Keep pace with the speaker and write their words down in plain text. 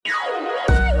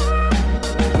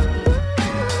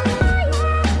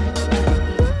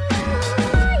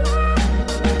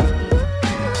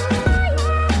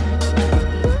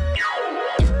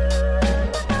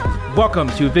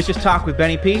Welcome to Vicious Talk with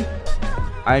Benny P.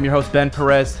 I am your host, Ben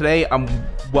Perez. Today, I'm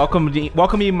welcoming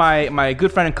my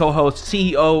good friend and co-host,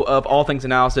 CEO of All Things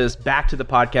Analysis, back to the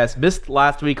podcast. Missed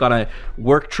last week on a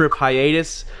work trip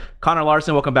hiatus. Connor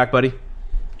Larson, welcome back, buddy.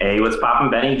 Hey, what's poppin',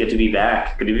 Benny? Good to be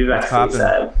back. Good to be back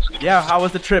stateside. Yeah, how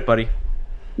was the trip, buddy?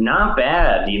 Not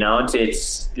bad. You know, it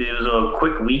was a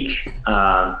quick week,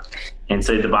 and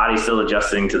so the body's still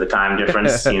adjusting to the time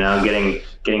difference. You know,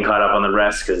 getting caught up on the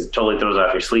rest because it totally throws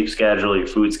off your sleep schedule, your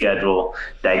food schedule,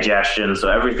 digestion. So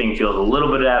everything feels a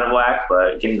little bit out of whack,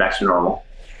 but getting back to normal.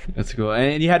 That's cool.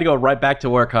 And you had to go right back to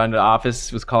work, huh? The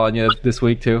office was calling you this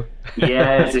week too.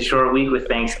 Yeah, it's a short week with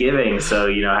Thanksgiving, so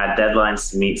had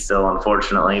deadlines to meet still,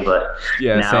 unfortunately. But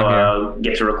yeah, now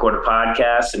get to record a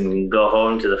podcast and go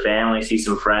home to the family, see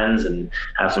some friends, and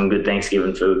have some good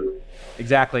Thanksgiving food.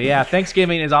 Exactly. Yeah,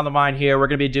 Thanksgiving is on the mind here. We're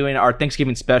going to be doing our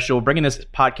Thanksgiving special, bringing this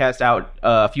podcast out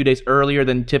a few days earlier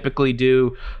than typically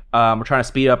do. We're trying to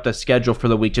speed up the schedule for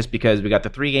the week just because we got the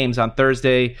 3 games on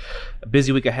Thursday, a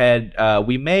busy week ahead.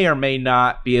 We may or may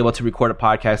not be able to record a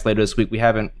podcast later this week. We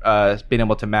haven't been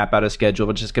able to map out a schedule.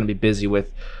 We're just going to be busy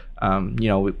with,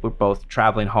 we're both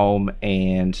traveling home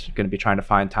and going to be trying to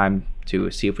find time to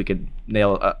see if we could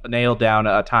nail down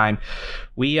a time.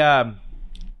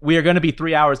 We are going to be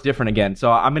 3 hours different again.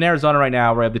 So I'm in Arizona right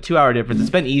now. We have the 2-hour difference. It's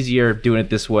been easier doing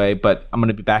it this way, but I'm going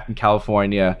to be back in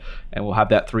California, and we'll have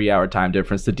that 3-hour time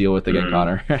difference to deal with again,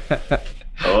 Connor.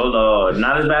 Oh, Lord.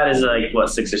 Not as bad as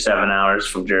 6 or 7 hours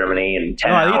from Germany and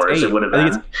 10 hours it would have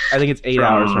been. I think it's 8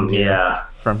 hours from here. Yeah.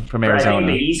 From Arizona. I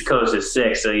think the East Coast is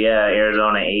 6, so yeah,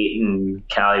 Arizona 8 and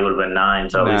Cali would have been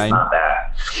 9, so at least not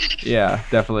bad. Yeah,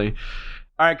 definitely.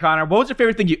 All right, Connor, what was your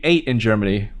favorite thing you ate in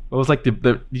Germany? What was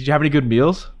did you have any good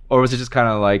meals? Or was it just kind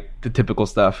of like the typical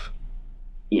stuff?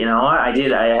 You know what? I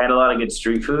did. I had a lot of good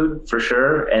street food for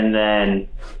sure. And then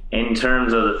in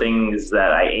terms of the things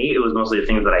that I ate, it was mostly the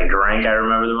things that I drank I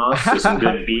remember the most. So some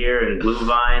good beer and Blue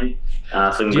Vine.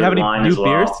 Some good wine as well.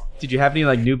 Beers? Did you have any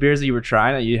new beers that you were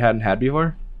trying that you hadn't had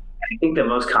before? I think the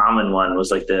most common one was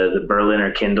the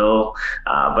Berliner Kindle.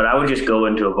 But I would just go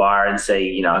into a bar and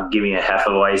say, give me a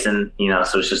Hefeweizen.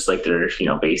 So it's just their,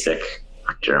 basic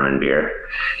German beer.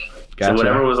 Gotcha. So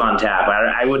whatever was on tap,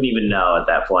 I wouldn't even know at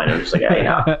that point. I was just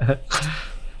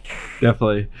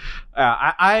Definitely.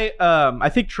 I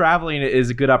think traveling is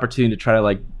a good opportunity to try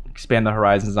to expand the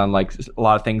horizons on a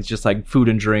lot of things, just like food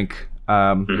and drink.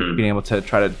 Being able to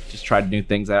try new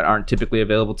things that aren't typically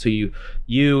available to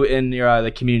you in your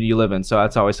the community you live in. So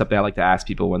that's always something I like to ask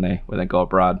people when they go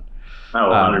abroad. Oh,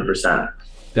 100%.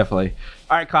 Definitely.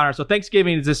 All right, Connor. So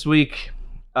Thanksgiving is this week.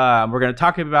 We're going to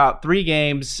talk about 3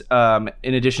 games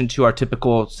in addition to our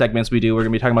typical segments we do. We're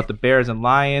going to be talking about the Bears and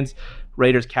Lions,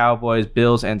 Raiders, Cowboys,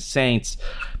 Bills, and Saints.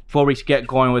 Before we get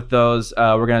going with those,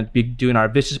 we're going to be doing our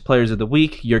Vicious Players of the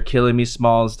Week, You're Killing Me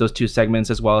Smalls, those 2 segments,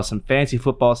 as well as some fantasy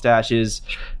football stashes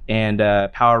and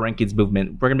power rankings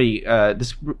movement. We're going to be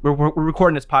we're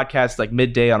recording this podcast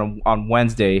midday on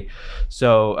Wednesday,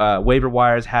 so waiver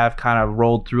wires have kind of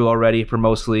rolled through already for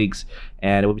most leagues,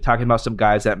 and we'll be talking about some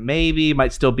guys that maybe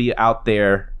might still be out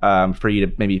there for you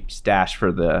to maybe stash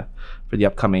for the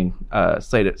upcoming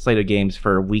slate of games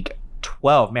for week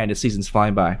 12. Man, this season's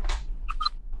flying by.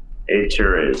 It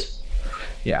sure is.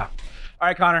 Yeah. All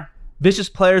right, Connor. Vicious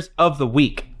Players of the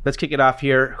Week. Let's kick it off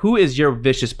here. Who is your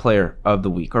Vicious Player of the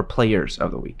Week or Players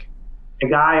of the Week? A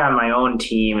guy on my own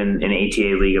team in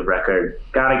ATA League of Record.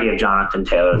 Got to give Jonathan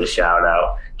Taylor the shout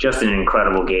out. Just an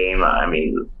incredible game. I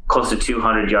mean, close to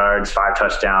 200 yards, 5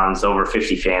 touchdowns, over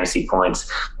 50 fantasy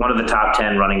points. One of the top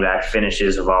 10 running back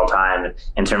finishes of all time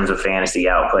in terms of fantasy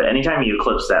output. Anytime you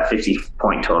eclipse that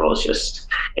 50-point total, it's just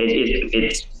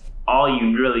it's all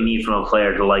you really need from a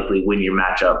player to likely win your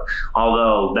matchup.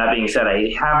 Although, that being said,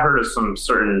 I have heard of some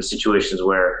certain situations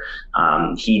where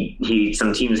some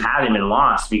teams had him and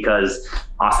lost because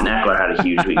Austin Eckler had a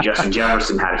huge week. Justin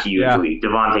Jefferson had a huge week.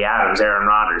 Devontae Adams, Aaron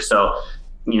Rodgers. So,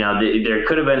 there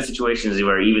could have been situations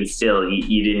where even still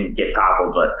you didn't get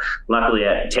toppled. But luckily,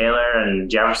 Taylor and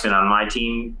Jefferson on my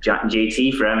team,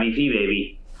 JT for MVP,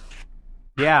 baby.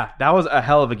 Yeah, that was a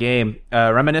hell of a game.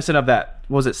 Reminiscent of that,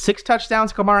 was it 6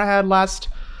 touchdowns Kamara had last,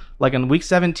 in week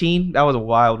 17? That was a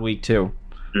wild week too.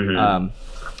 Mm-hmm.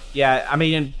 Yeah, I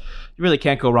mean, you really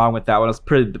can't go wrong with that one.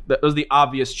 It was the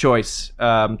obvious choice.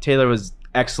 Taylor was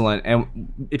excellent,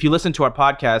 and if you listen to our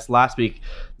podcast last week,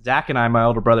 Zach and I, my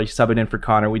older brother, subbing in for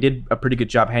Connor, we did a pretty good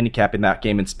job handicapping that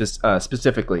game, and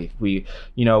specifically, we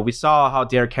saw how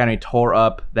Derrick Henry tore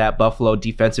up that Buffalo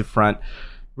defensive front.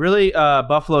 Really,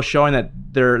 Buffalo showing that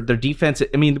their defense.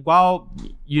 I mean, while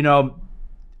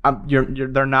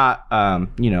they're not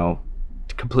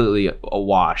completely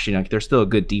awash. They're still a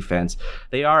good defense.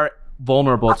 They are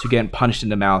vulnerable to getting punched in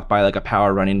the mouth by like a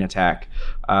power running attack.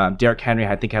 Derrick Henry,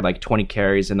 I think, had like 20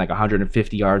 carries and like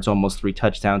 150 yards, almost 3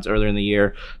 touchdowns earlier in the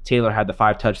year. Taylor had the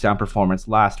 5 touchdown performance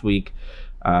last week.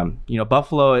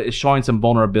 Buffalo is showing some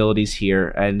vulnerabilities here,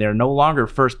 and they're no longer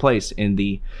first place in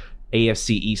the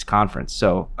AFC East Conference,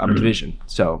 so division.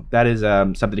 So that is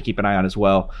something to keep an eye on as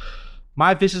well.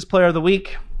 My vicious player of the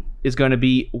week is going to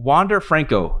be Wander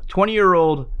Franco,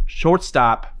 20-year-old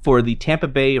shortstop for the Tampa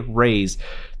Bay Rays.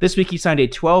 This week he signed a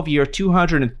 12-year,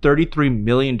 $233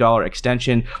 million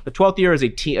extension. The 12th year is a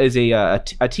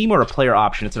team or a player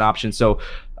option. It's an option, so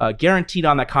guaranteed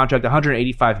on that contract,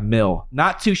 $185 million.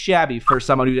 Not too shabby for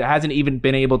someone who hasn't even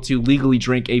been able to legally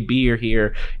drink a beer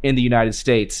here in the United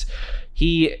States.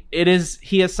 He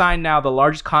has signed now the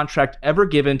largest contract ever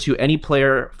given to any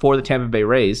player for the Tampa Bay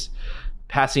Rays,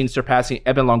 surpassing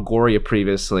Evan Longoria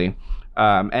previously.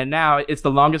 And now it's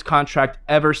the longest contract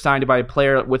ever signed by a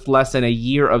player with less than a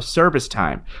year of service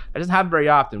time. That doesn't happen very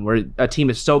often, where a team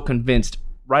is so convinced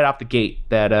right off the gate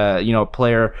that a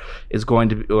player is going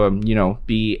to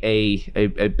be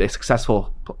a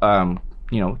successful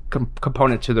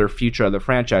component to their future of the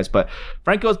franchise. But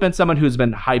Franco has been someone who's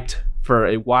been hyped for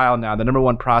a while now, the number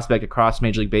 1 prospect across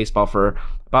Major League Baseball for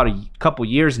about a couple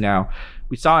years now.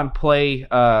 We saw him play,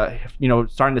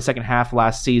 starting the second half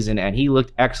last season, and he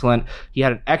looked excellent. He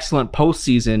had an excellent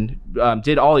postseason,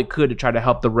 did all he could to try to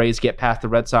help the Rays get past the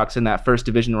Red Sox in that first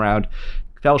division round.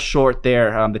 Fell short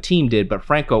there, the team did, but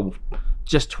Franco,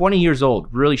 just 20 years old,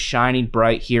 really shining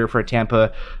bright here for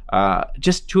Tampa.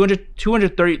 Just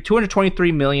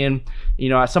 $223 million.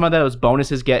 Some of those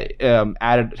bonuses get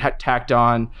tacked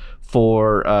on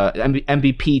for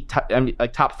MVP,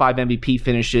 like top 5 MVP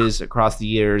finishes across the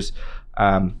years.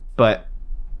 But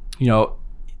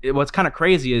what's kind of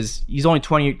crazy is he's only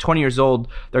 20 years old.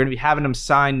 They're going to be having him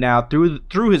sign now through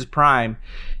his prime.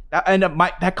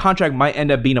 That contract might end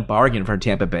up being a bargain for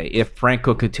Tampa Bay if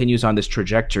Franco continues on this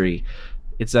trajectory.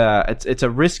 It's a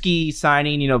risky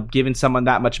signing, giving someone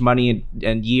that much money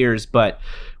and years, but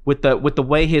with the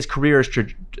way his career is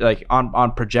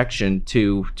on projection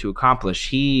to accomplish,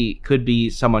 he could be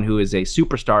someone who is a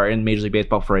superstar in Major League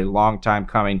Baseball for a long time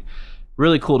coming.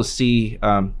 Really cool to see,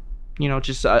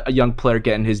 just a young player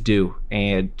getting his due,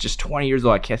 and just 20 years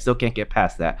old. I still can't get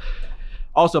past that.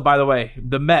 Also, by the way,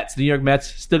 the New York Mets,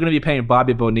 still going to be paying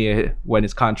Bobby Bonilla when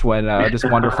this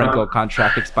Wander Franco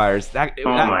contract expires.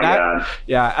 God.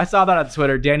 Yeah, I saw that on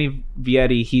Twitter. Danny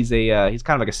Vietti, he's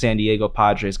kind of like a San Diego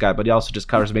Padres guy, but he also just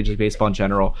covers Major League Baseball in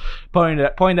general.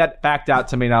 Pointing that fact out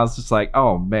to me, and I was just like,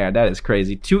 oh man, that is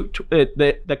crazy.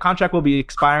 The contract will be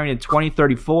expiring in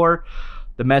 2034.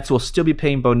 The Mets will still be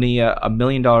paying Bonilla $1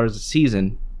 million a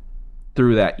season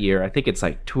through that year. I think it's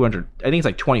like 200. I think it's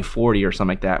like 2040 or something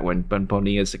like that when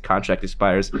Bonilla's contract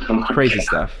expires. Crazy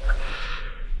stuff.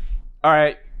 All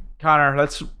right, Connor.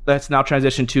 Let's now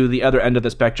transition to the other end of the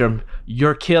spectrum.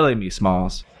 You're killing me,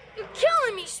 Smalls. You're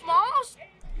killing me, Smalls.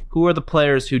 Who are the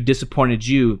players who disappointed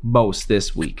you most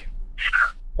this week?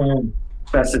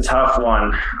 That's a tough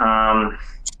one. I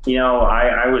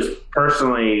was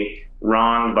personally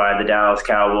wronged by the Dallas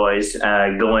Cowboys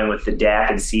going with the Dak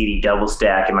and CD double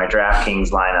stack in my DraftKings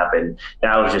lineup, and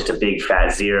that was just a big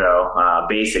fat zero.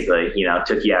 Basically,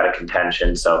 took you out of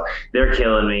contention. So they're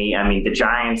killing me. I mean, the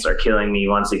Giants are killing me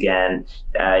once again.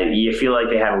 You feel like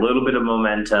they had a little bit of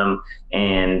momentum,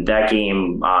 and that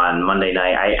game on Monday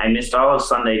night, I missed all of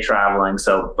Sunday traveling,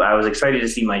 so I was excited to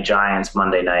see my Giants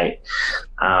Monday night.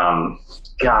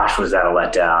 Gosh, was that a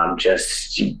letdown.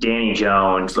 Just Danny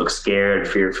Jones looked scared,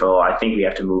 fearful. I think we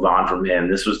have to move on from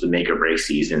him. This was the make or break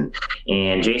season.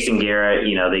 And Jason Garrett,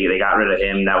 they got rid of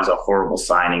him. That was a horrible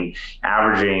signing,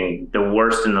 averaging the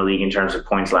worst in the league in terms of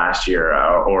points last year,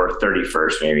 or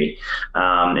 31st maybe.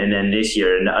 And then this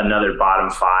year, another bottom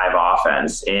 5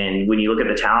 offense. And when you look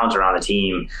at the talent around the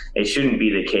team, it shouldn't be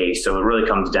the case. So it really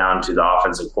comes down to the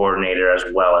offensive coordinator as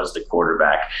well as the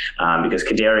quarterback, because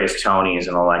Kadarius Toney is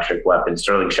an electric weapon.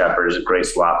 Sterling Shepard is a great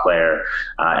slot player.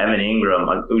 Evan Ingram,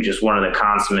 who's just one of the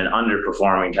consummate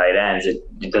underperforming tight ends.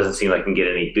 It doesn't seem like can get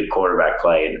any good quarterback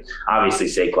play. And obviously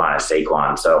Saquon is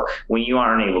Saquon. So when you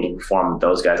aren't able to perform with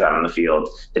those guys out on the field,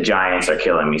 the Giants are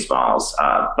killing me, Smalls.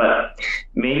 But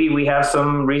maybe we have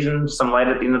some light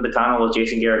at the end of the tunnel with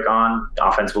Jason Garrett gone.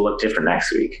 Offense will look different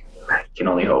next week. I can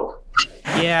only hope.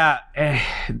 Yeah,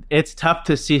 it's tough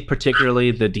to see,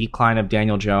 particularly the decline of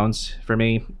Daniel Jones for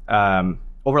me.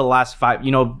 Over the last 5,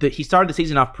 he started the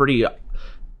season off pretty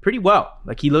well.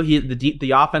 Like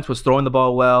the offense was throwing the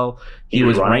ball well. He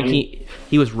was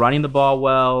running the ball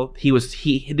well.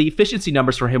 The efficiency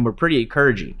numbers for him were pretty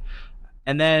encouraging.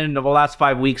 And then over the last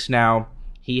 5 weeks now,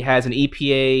 He has an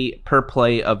EPA per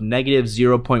play of negative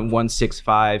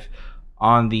 0.165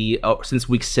 on the since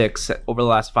week 6 over the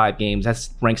last 5 games. That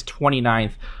ranks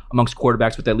 29th amongst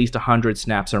quarterbacks with at least 100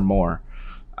 snaps or more.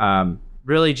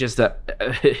 Really, just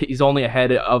he's only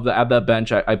ahead of the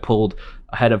bench I pulled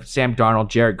ahead of Sam Darnold,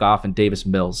 Jared Goff, and Davis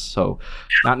Mills. So,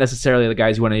 not necessarily the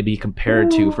guys you want to be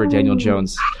compared to for Daniel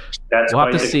Jones. That's we'll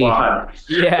have to see. Quad.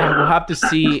 Yeah, we'll have to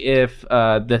see if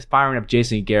the firing of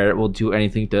Jason Garrett will do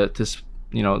anything to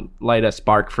light a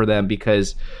spark for them,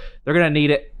 because they're gonna need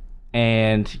it,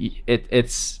 and it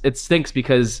stinks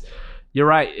because you're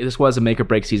right. This was a make or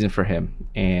break season for him,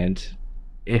 and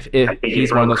if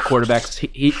he's one of those quarterbacks,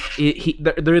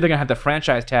 they're either gonna have to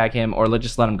franchise tag him or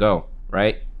just let him go,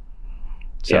 right?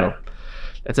 So. Yeah.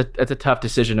 It's a tough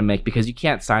decision to make, because you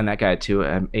can't sign that guy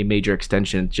to a major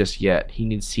extension just yet. He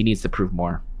needs to prove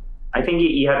more. I think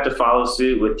you have to follow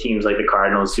suit with teams like the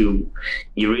Cardinals, who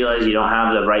you realize you don't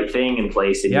have the right thing in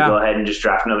place, and you go ahead and just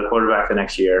draft another quarterback the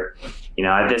next year.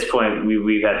 At this point,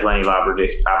 we've had plenty of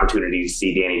opportunities to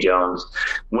see Danny Jones,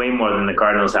 way more than the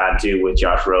Cardinals had to with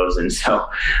Josh Rosen. So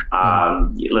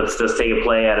let's just take a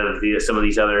play out of some of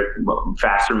these other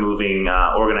faster moving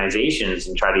organizations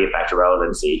and try to get back to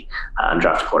relevancy and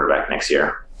draft a quarterback next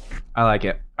year. I like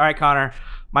it. All right, Connor,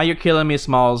 my You're Killing Me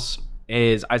Smalls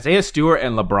is Isaiah Stewart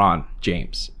and LeBron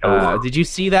James. Did you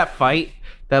see that fight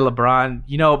that LeBron,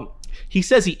 he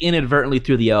says he inadvertently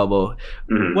threw the elbow.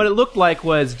 Mm-hmm. What it looked like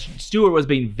was Stewart was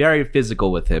being very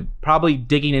physical with him, probably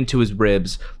digging into his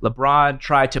ribs. LeBron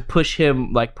tried to push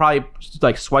him, probably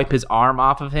swipe his arm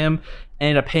off of him, and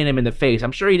ended up hitting him in the face.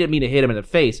 I'm sure he didn't mean to hit him in the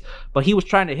face, but he was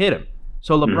trying to hit him.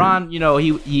 So LeBron,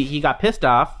 he got pissed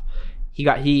off.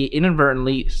 He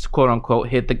inadvertently, quote unquote,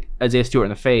 hit the Isaiah Stewart in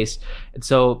the face. And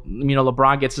so,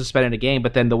 LeBron gets suspended a game,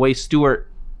 but then the way Stewart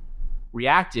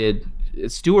reacted,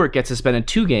 Stewart gets suspended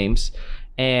 2 games.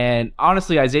 And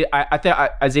honestly, I think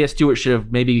Isaiah Stewart should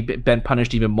have maybe been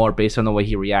punished even more based on the way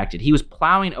he reacted. He was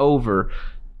plowing over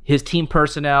his team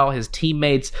personnel, his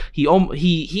teammates. He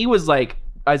was like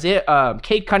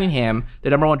Cade Cunningham, the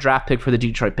number 1 draft pick for the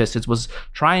Detroit Pistons, was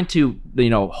trying to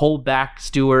hold back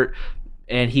Stewart.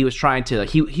 And he was trying to,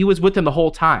 he was with him the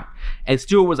whole time. And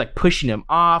Stewart was pushing him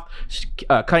off.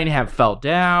 Cunningham fell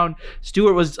down.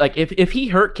 Stewart was if he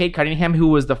hurt Cade Cunningham, who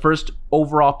was the first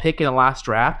overall pick in the last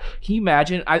draft, can you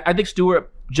imagine? I think Stewart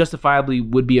justifiably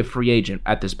would be a free agent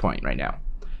at this point right now.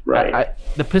 Right.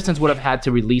 The Pistons would have had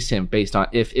to release him based on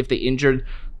if they injured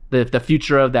the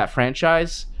future of that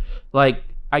franchise.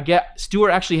 I get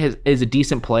Stewart actually is a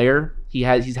decent player.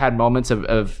 He's had moments of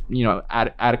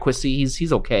adequacy.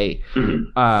 He's okay,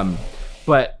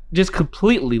 but just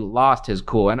completely lost his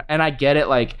cool. And I get it.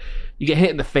 You get hit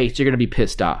in the face, you're gonna be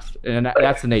pissed off, and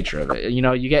that's the nature of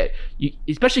it.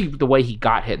 Especially the way he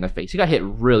got hit in the face. He got hit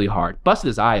really hard, busted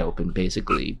his eye open,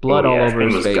 basically, blood all over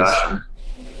his face.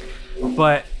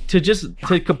 But to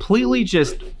completely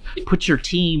just put your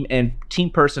team and team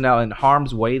personnel in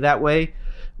harm's way that way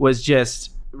was just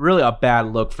really a bad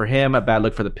look for him, a bad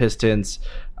look for the Pistons.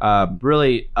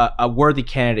 Really a worthy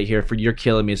candidate here for You're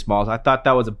Killing Me Smalls. I thought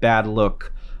that was a bad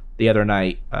look the other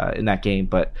night in that game,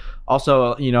 but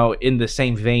also, in the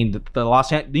same vein,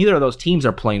 neither of those teams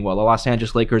are playing well, the Los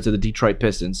Angeles Lakers or the Detroit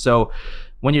Pistons. So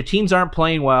when your teams aren't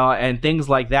playing well and things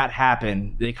like that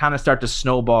happen, they kind of start to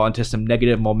snowball into some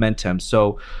negative momentum.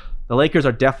 So the Lakers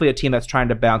are definitely a team that's trying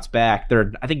to bounce back.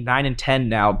 They're, I think, 9-10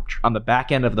 now on the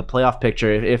back end of the playoff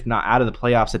picture, if not out of the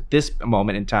playoffs at this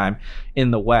moment in time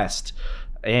in the West.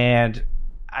 And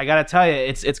I got to tell you,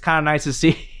 it's kind of nice to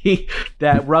see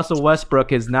that Russell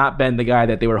Westbrook has not been the guy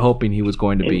that they were hoping he was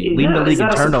going to be. Leading the league in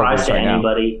turnovers right now.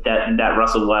 Anybody that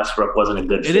Russell Westbrook wasn't a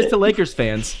good fit. It is the Lakers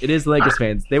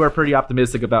fans. They were pretty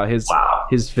optimistic about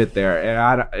his fit there.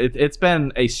 And it's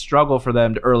been a struggle for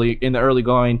them in the early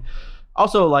going.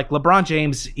 Also, LeBron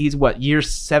James, he's year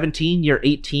 17, year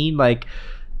 18.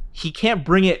 He can't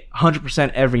bring it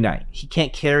 100% every night. He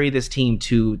can't carry this team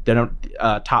to the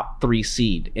top 3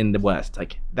 seed in the West.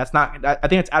 That's not. I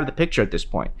think it's out of the picture at this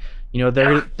point.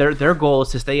 Their goal is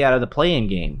to stay out of the play-in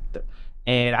game,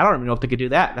 and I don't even know if they could do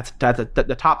that. That's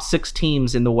the top 6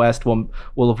 teams in the West will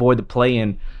avoid the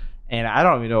play-in, and I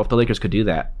don't even know if the Lakers could do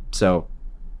that. So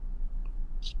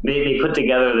they put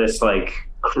together this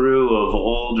crew of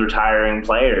old retiring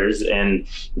players and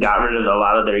got rid of a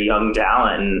lot of their young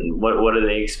talent. And what do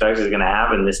they expect is going to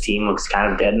happen? This team looks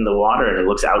kind of dead in the water and it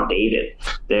looks outdated.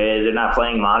 They're not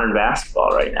playing modern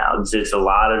basketball right now. It's a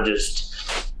lot of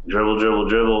just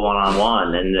dribble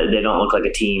one-on-one, and they don't look like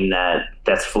a team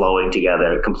that's flowing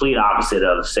together. Complete opposite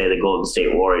of, say, the Golden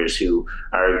State Warriors, who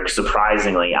are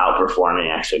surprisingly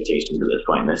outperforming expectations at this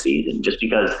point in the season just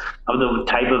because of the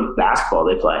type of basketball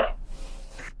they play.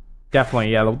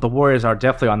 Definitely, yeah. The Warriors are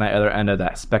definitely on that other end of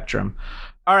that spectrum.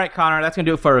 All right, Connor, that's going to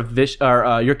do it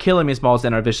for You're Killing Me Smalls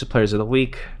and our Vicious Players of the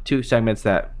Week. 2 segments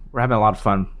that we're having a lot of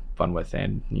fun with.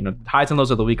 And, highs and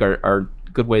lows of the week are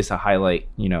good ways to highlight,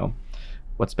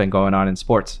 what's been going on in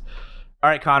sports. All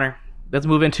right, Connor, let's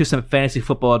move into some fantasy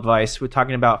football advice. We're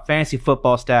talking about fantasy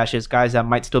football stashes, guys that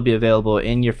might still be available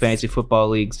in your fantasy football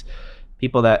leagues.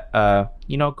 People that go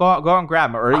out and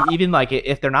grab them, or even like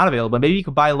if they're not available, maybe you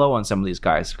could buy low on some of these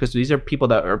guys, because these are people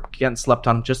that are getting slept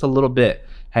on just a little bit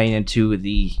heading into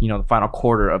the the final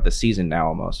quarter of the season now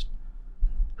almost.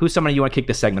 Who's somebody you want to kick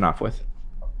this segment off with?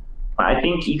 I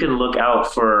think you can look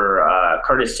out for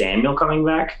Curtis Samuel coming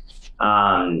back.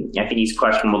 I think he's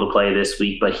questionable to play this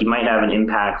week, but he might have an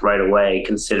impact right away,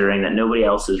 considering that nobody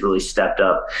else has really stepped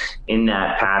up in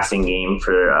that passing game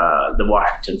for the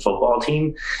Washington football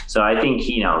team. So I think,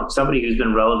 somebody who's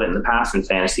been relevant in the past in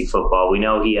fantasy football. We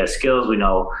know he has skills. We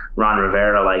know Ron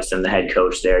Rivera likes him, the head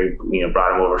coach there.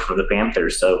 Brought him over from the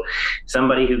Panthers. So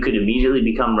somebody who could immediately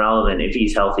become relevant if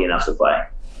he's healthy enough to play.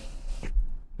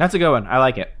 That's a good one. I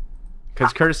like it,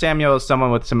 because Curtis Samuel is someone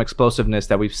with some explosiveness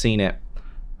that we've seen it.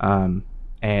 And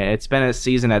it's been a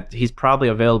season that he's probably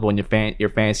available in your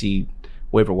fantasy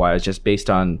waiver wires, just based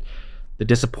on the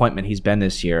disappointment he's been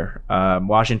this year.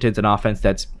 Washington's an offense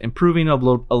that's improving a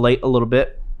little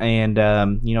bit, and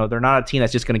they're not a team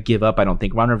that's just going to give up. I don't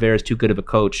think Ron Rivera is too good of a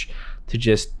coach to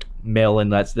just mail in.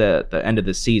 That's the end of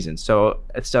the season. So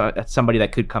it's somebody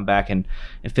that could come back and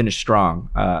finish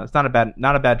strong. It's not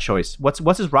a bad choice.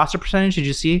 What's his roster percentage? Did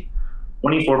you see?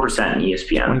 24% in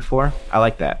ESPN. 24. I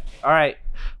like that. All right.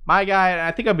 My guy,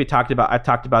 I think I've talked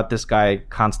about this guy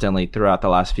constantly throughout the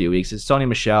last few weeks, is Sony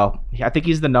Michel. I think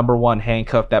he's the number one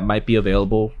handcuff that might be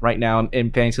available right now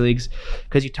in fantasy leagues,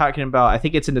 because you're talking about, I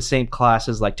think it's in the same class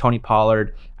as like Tony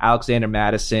Pollard, Alexander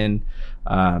Madison.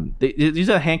 These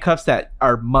are handcuffs that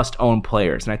are must-own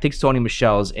players, and I think Sony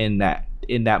Michel is in that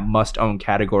must-own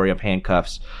category of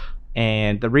handcuffs.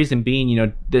 And the reason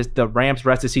being, the Rams'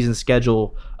 rest of season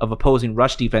schedule of opposing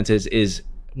rush defenses is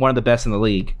one of the best in the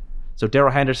league. So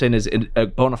Darrell Henderson is a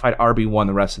bona fide RB1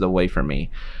 the rest of the way for me.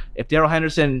 If Darrell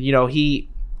Henderson,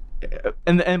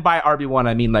 and by RB1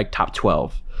 I mean like top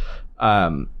 12.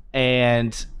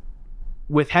 And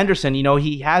with Henderson,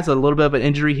 he has a little bit of an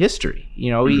injury history.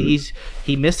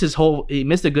 He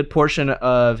missed a good portion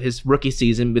of his rookie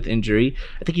season with injury.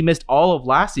 I think he missed all of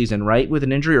last season, right, with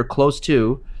an injury or close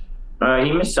to.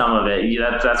 He missed some of it.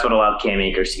 That's what allowed Cam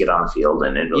Akers to get on the field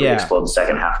and really explode the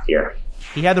second half of the year.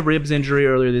 He had the ribs injury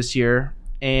earlier this year,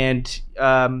 and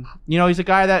he's a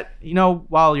guy that,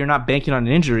 while you're not banking on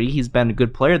an injury, he's been a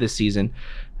good player this season.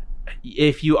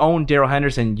 If you own Darrell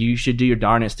Henderson, you should do your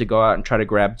darnest to go out and try to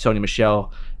grab Sony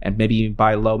Michel and maybe even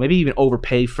buy low, maybe even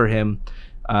overpay for him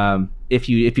if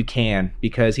you can,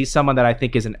 because he's someone that I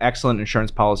think is an excellent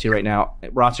insurance policy right now,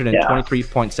 rostered in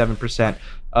 23.7%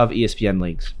 of ESPN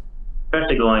leagues.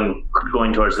 Especially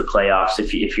going towards the playoffs.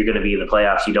 If you're going to be in the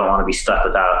playoffs, you don't want to be stuck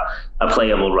without a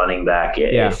playable running back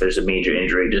if there's a major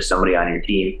injury to somebody on your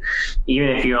team. Even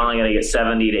if you're only going to get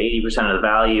 70 to 80% of the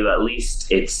value, at least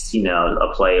it's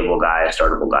a playable guy, a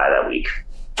startable guy that week.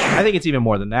 I think it's even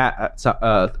more than that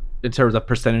in terms of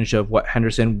percentage of what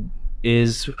Henderson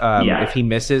is. If he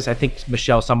misses, I think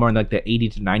Michel's somewhere in like the 80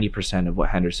 to 90% of what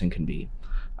Henderson can be.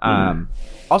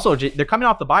 Also, they're coming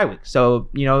off the bye week, so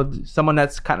someone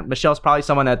that's Michel's probably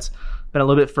someone that's been a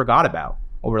little bit forgot about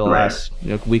over the last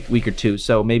week or two.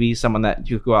 So maybe someone that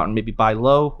you could go out and maybe buy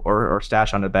low or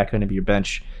stash on the back end of your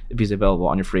bench if he's available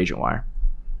on your free agent wire.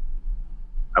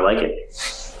 I like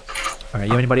it. All right,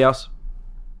 you have anybody else?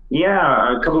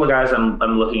 Yeah, a couple of guys I'm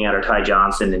looking at are Ty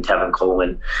Johnson and Tevin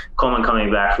Coleman. Coleman coming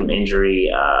back from injury.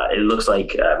 It looks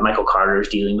like Michael Carter is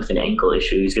dealing with an ankle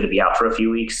issue. He's going to be out for a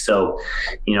few weeks. So,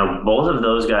 both of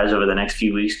those guys over the next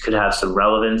few weeks could have some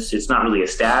relevance. It's not really a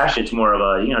stash. It's more of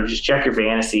a, just check your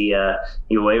fantasy,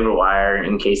 your waiver wire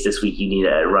in case this week you need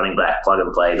a running back plug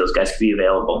and play. Those guys could be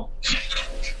available.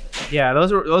 Yeah,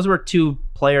 those were two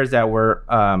players that were,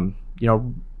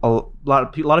 a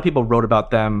lot of people wrote about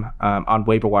them on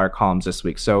waiver wire columns this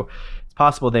week, so it's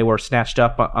possible they were snatched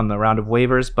up on the round of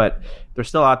waivers, but they're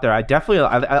still out there.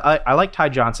 I like Ty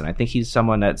Johnson. I think he's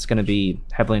someone that's going to be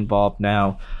heavily involved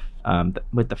now,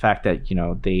 with the fact that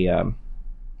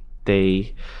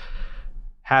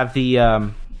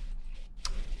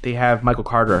they have Michael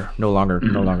Carter no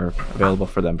longer available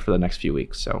for them for the next few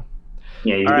weeks. So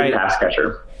yeah, he's a good pass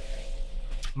catcher.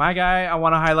 My guy I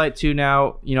want to highlight too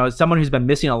now, someone who's been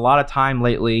missing a lot of time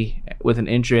lately with an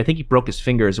injury. I think he broke his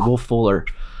finger, is Will Fuller.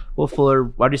 Will Fuller,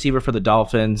 wide receiver for the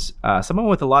Dolphins. Someone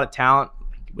with a lot of talent.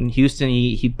 In Houston,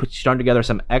 he strung together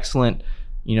some excellent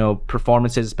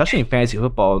performances, especially in fantasy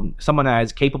football. Someone that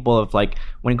is capable of, like,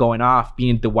 when going off,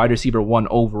 being the wide receiver 1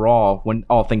 overall when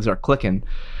all things are clicking.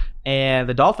 And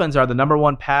the Dolphins are the number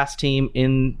 1 pass team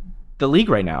in the league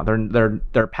right now.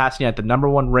 They're passing at the number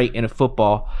 1 rate in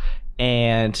football.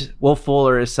 And Will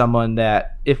Fuller is someone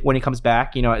that, when he comes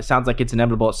back, it sounds like it's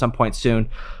inevitable at some point soon.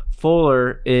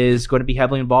 Fuller is going to be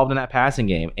heavily involved in that passing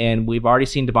game. And we've already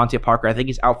seen Devontae Parker. I think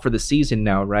he's out for the season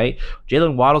now, right?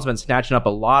 Jalen Waddle's been snatching up a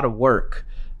lot of work.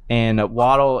 And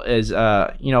Waddle is,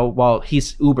 while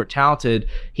he's uber talented,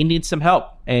 he needs some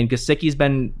help. And Gesicki's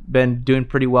been doing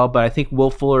pretty well. But I think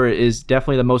Will Fuller is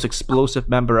definitely the most explosive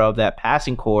member of that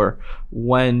passing core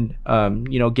when,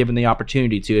 given the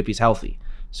opportunity to, if he's healthy.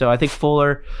 So I think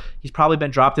Fuller, he's probably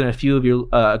been dropped in a few of your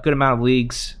a good amount of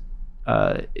leagues,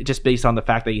 just based on the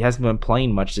fact that he hasn't been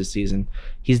playing much this season.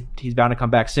 He's bound to come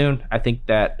back soon. I think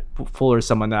that Fuller is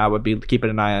someone that I would be keeping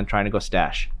an eye on, trying to go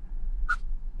stash.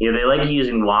 Yeah, they like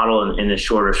using Waddle in the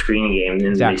shorter screening game,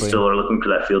 and They still are looking for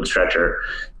that field stretcher.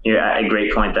 Yeah, a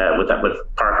great point that with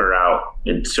Parker out,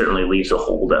 it certainly leaves a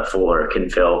hole that Fuller can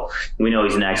fill. We know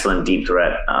he's an excellent deep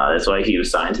threat. That's why he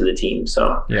was signed to the team.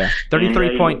 So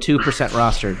 33.2%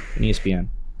 rostered in ESPN.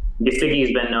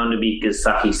 Gesicki's been known to be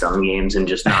Gesicki some games and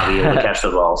just not be able to catch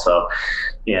the ball. So,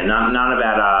 yeah, not a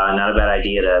bad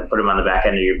idea to put him on the back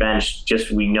end of your bench.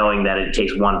 Just knowing that it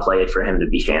takes one play for him to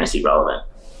be fantasy relevant.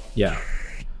 Yeah.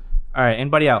 All right.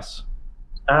 Anybody else?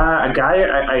 A guy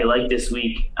I like this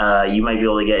week, you might be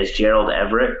able to get, is Gerald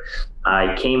Everett.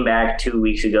 I came back 2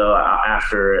 weeks ago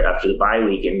after the bye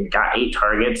week and got 8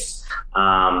 targets.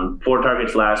 4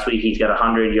 targets last week. He's got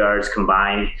 100 yards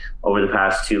combined over the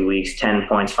past 2 weeks, 10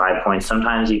 points, 5 points.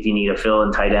 Sometimes if you need a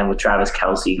fill-in tight end with Travis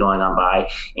Kelce going on by,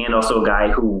 and also a guy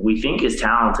who we think is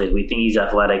talented. We think he's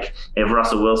athletic. If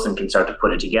Russell Wilson can start to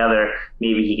put it together,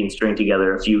 maybe he can string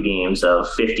together a few games of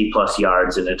 50-plus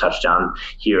yards and a touchdown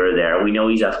here or there. We know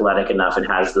he's athletic enough and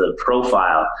has the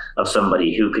profile of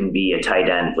somebody who can be a tight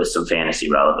end with some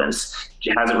fantasy relevance.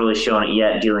 He hasn't really shown it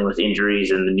yet, dealing with injuries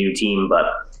and the new team, but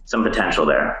some potential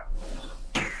there.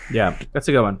 Yeah, that's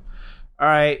a good one. All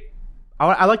right.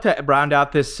 I like to round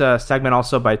out this segment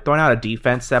also by throwing out a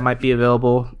defense that might be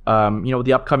available. With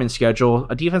the upcoming schedule,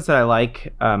 a defense that I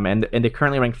like, and they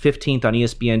currently rank 15th on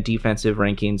ESPN defensive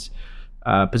rankings,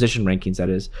 position rankings, that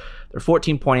is. They're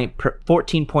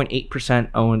 14.8%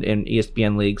 owned in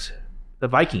ESPN leagues. The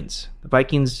Vikings. The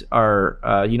Vikings are,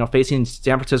 facing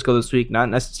San Francisco this week. Not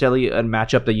necessarily a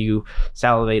matchup that you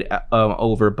salivate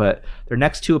over, but their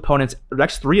next 3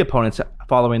 opponents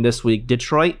following this week: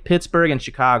 Detroit, Pittsburgh, and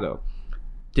Chicago.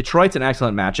 Detroit's an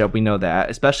excellent matchup. We know that,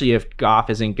 especially if Goff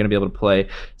isn't going to be able to play. It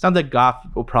sounds like Goff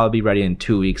will probably be ready in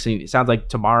 2 weeks. It sounds like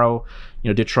tomorrow,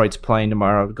 Detroit's playing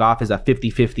tomorrow. Goff is a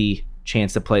 50-50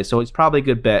 chance to play, so it's probably a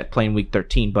good bet playing week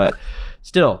 13. But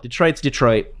still, Detroit's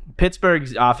Detroit.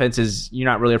 Pittsburgh's offense is, you're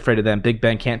not really afraid of them. Big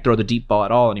Ben can't throw the deep ball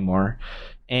at all anymore.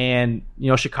 And,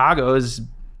 Chicago is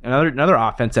another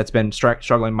offense that's been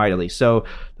struggling mightily. So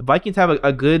the Vikings have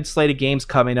a good slate of games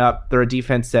coming up. They're a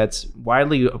defense that's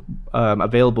widely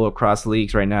available across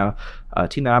leagues right now. A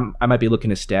team that I might be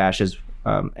looking to stash is,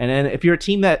 and then if you're a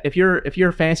team that if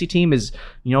your fantasy team is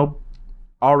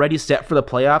already set for the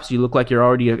playoffs, you look like you're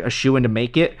already a shoo-in to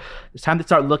make it, it's time to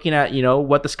start looking at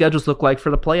what the schedules look like for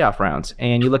the playoff rounds.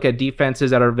 And you look at defenses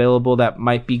that are available that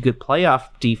might be good playoff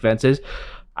defenses.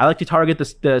 I like to target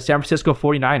the San Francisco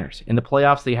 49ers. In the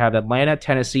playoffs, they have Atlanta,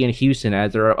 Tennessee, and Houston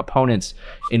as their opponents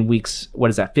in weeks,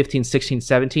 15, 16,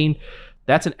 17.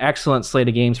 That's an excellent slate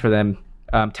of games for them.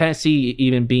 Tennessee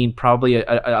even being probably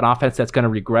an offense that's going to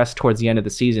regress towards the end of the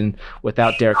season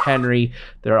without Derrick Henry.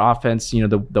 Their offense,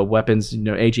 the weapons,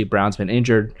 A.J. Brown's been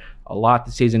injured a lot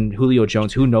this season. Julio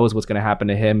Jones, who knows what's going to happen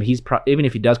to him? He's even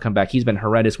if he does come back, he's been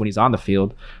horrendous when he's on the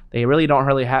field. They don't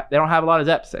have a lot of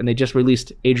depth, and they just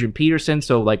released Adrian Peterson.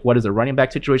 So, what does the running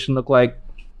back situation look like?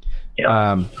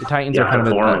 Yeah. The Titans are kind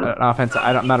of an offense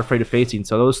I'm not afraid of facing.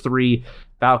 So those 3,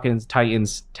 Falcons,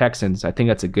 Titans, Texans, I think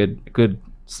that's a good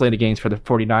slate of games for the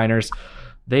 49ers.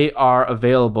 They are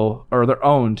available, or they're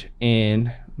owned in,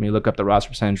 let me look up the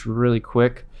roster percentage really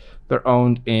quick. They're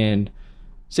owned in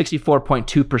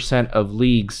 64.2% of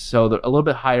leagues, so they're a little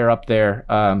bit higher up there.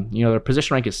 Their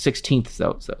position rank is 16th,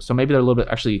 though, so maybe they're a little bit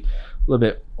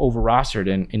over rostered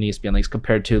in ESPN leagues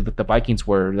compared to the Vikings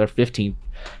were. They're 15th,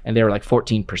 and they were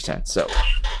 14%. So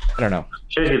I don't know.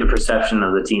 Shows you the perception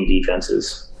of the team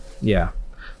defenses. Yeah.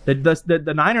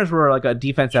 The Niners were a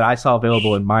defense that I saw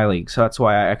available in my league, so that's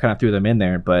why I kind of threw them in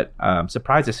there. But I'm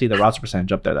surprised to see the roster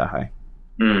percentage up there that high.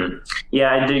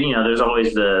 Yeah, there's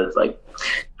always the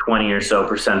 20 or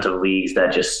so % of leagues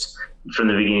that just from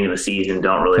the beginning of the season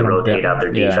don't really rotate out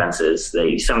their defenses.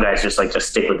 Some guys just like to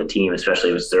stick with the team, especially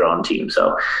if it's their own team.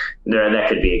 So that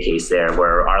could be a case there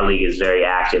where our league is very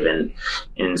active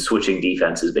in switching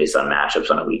defenses based on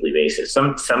matchups on a weekly basis.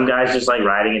 Some guys just like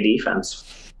riding a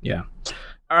defense. Yeah.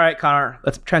 All right, Connor,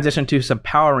 let's transition to some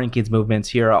power rankings movements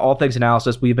here. All Things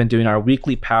Analysis, we've been doing our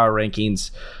weekly power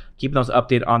rankings, keeping those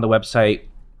updated on the website.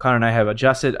 Connor and I have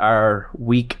adjusted our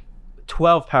week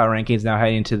 12 power rankings now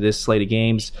heading into this slate of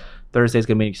games. Thursday is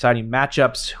going to be exciting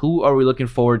matchups. Who are we looking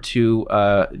forward to,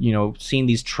 seeing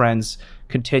these trends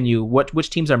continue? Which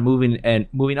teams are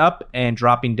moving up and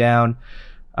dropping down?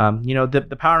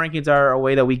 The power rankings are a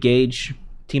way that we gauge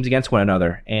teams against one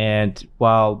another. And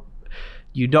while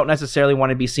you don't necessarily want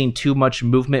to be seeing too much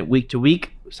movement week to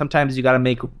week, sometimes you got to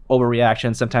make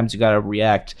overreactions. Sometimes you got to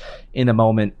react in the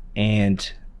moment.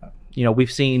 And,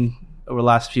 we've seen over the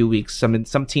last few weeks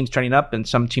some teams trending up and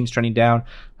some teams trending down.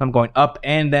 Some going up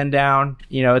and then down.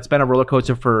 It's been a roller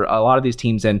coaster for a lot of these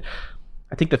teams. And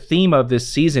I think the theme of this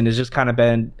season has just kind of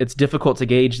been, it's difficult to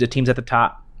gauge the teams at the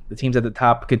top. The teams at the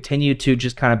top continue to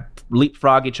just kind of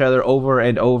leapfrog each other over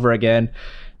and over again.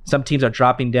 Some teams are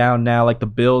dropping down now, like the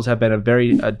Bills have been a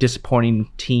very disappointing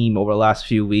team over the last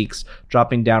few weeks,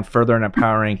 dropping down further in our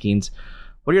power rankings.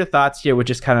 What are your thoughts here with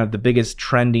just kind of the biggest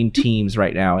trending teams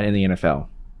right now in the NFL?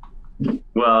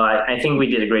 Well, I think we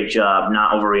did a great job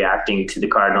not overreacting to the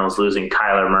Cardinals losing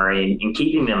Kyler Murray and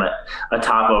keeping them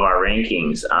atop of our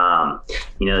rankings.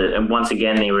 And once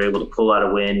again, they were able to pull out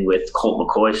a win with Colt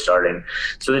McCoy starting.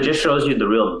 So it just shows you the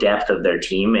real depth of their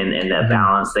team and the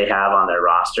balance they have on their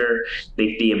roster.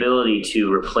 The ability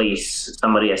to replace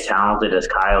somebody as talented as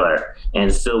Kyler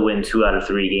and still win 2 out of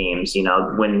 3 games.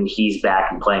 When he's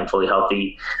back and playing fully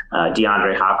healthy,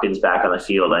 DeAndre Hopkins back on the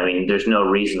field. I mean, there's no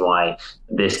reason why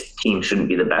this team shouldn't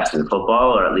be the best in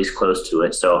football, or at least close to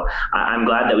it. So I'm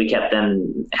glad that we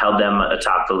held them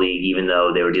atop the league, even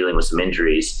though they were dealing with some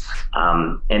injuries.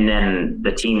 And then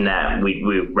the team that we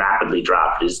rapidly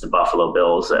dropped is the Buffalo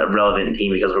Bills, a relevant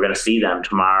team because we're going to see them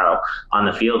tomorrow on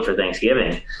the field for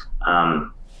Thanksgiving.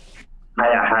 How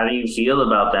do you feel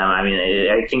about them? I mean,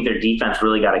 I think their defense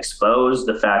really got exposed.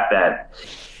 The fact that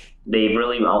they've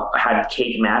really had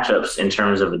cake matchups in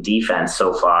terms of the defense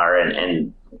so far,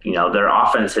 and their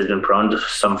offense has been prone to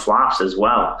some flops as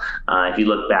well. If you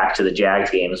look back to the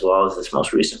Jags game as well as this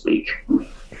most recent week.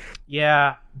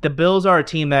 Yeah, the Bills are a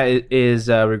team that is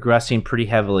regressing pretty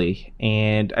heavily.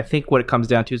 And I think what it comes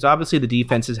down to is obviously the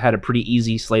defense has had a pretty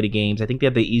easy slate of games. I think they've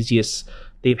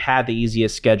had the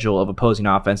easiest schedule of opposing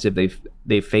offensive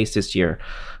they've faced this year.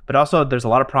 But also there's a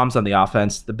lot of problems on the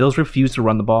offense. The Bills refuse to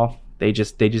run the ball. They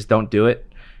just don't do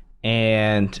it.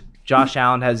 And Josh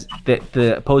Allen has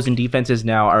the opposing defenses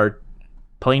now are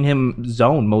playing him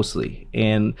zone mostly.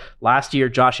 And last year,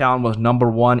 Josh Allen was number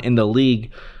 1 in the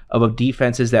league of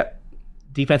defenses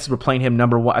were playing him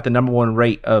at the number 1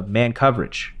 rate of man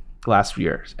coverage last few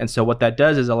years. And so what that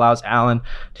does is allows Allen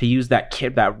to use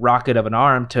that rocket of an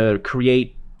arm to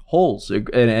create holes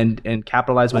and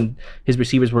capitalize when his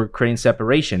receivers were creating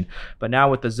separation. But now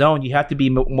with the zone, you have to be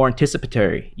more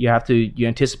anticipatory. You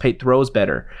anticipate throws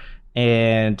better.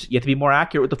 And you have to be more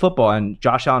accurate with the football, and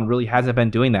Josh Allen really hasn't been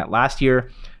doing that. Last year,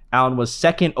 Allen was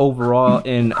 2nd overall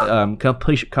in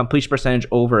completion percentage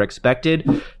over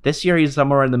expected. This year, he's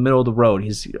somewhere in the middle of the road.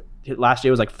 Last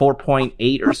year was like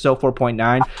 4.8 or so,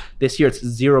 4.9. This year, it's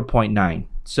 0.9.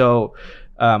 So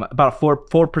about a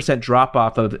 4% drop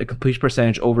off of a completion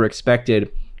percentage over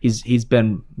expected. He's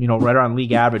been right around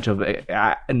league average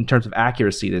in terms of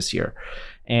accuracy this year,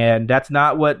 and that's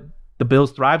not what the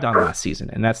Bills thrived on last season,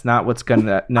 and that's not what's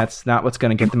gonna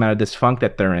get them out of this funk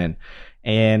that they're in.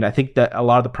 And I think that a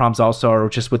lot of the problems also are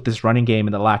just with this running game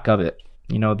and the lack of it.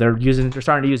 They're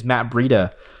starting to use Matt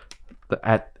Breida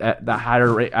at the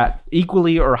higher rate, at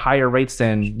equally or higher rates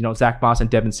than Zach Moss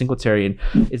and Devin Singletary.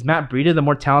 And is Matt Breida the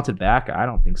more talented back? I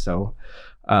don't think so.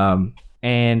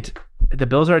 And the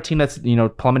Bills are a team that's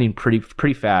plummeting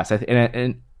pretty fast.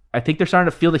 And I think they're starting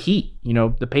to feel the heat.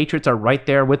 The Patriots are right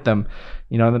there with them.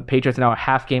 The Patriots are now a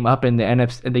half game up in the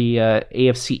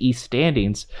AFC East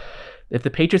standings. If the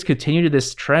Patriots continue to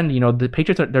this trend, the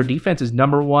Patriots their defense is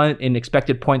number 1 in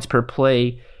expected points per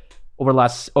play over the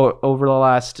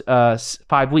last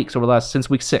 5 weeks, since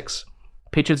week 6.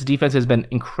 Patriots defense has been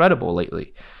incredible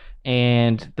lately,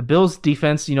 and the Bills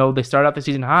defense, they started out the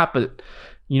season hot, but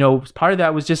part of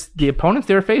that was just the opponents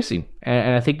they were facing,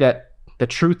 and I think that the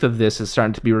truth of this is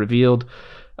starting to be revealed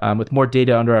with more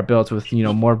data under our belts, with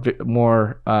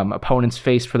more opponents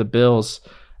faced for the Bills. I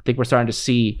think we're starting to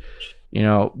see,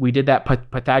 we did that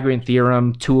Pythagorean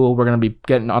theorem tool. We're going to be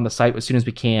getting on the site as soon as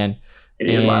we can. It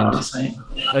is on the site.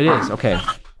 It is okay.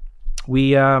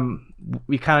 We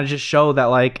we kind of just show that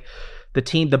like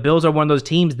the Bills are one of those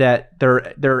teams that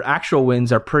their actual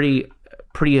wins are pretty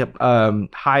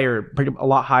higher, a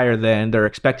lot higher than their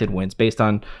expected wins based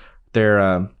on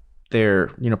their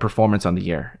performance on the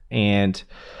year. And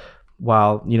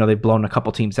while they've blown a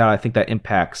couple teams out, I think that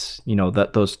impacts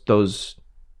those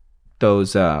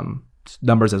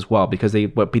numbers as well, because they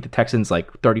beat the Texans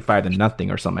like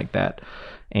 35-0 or something like that.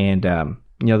 And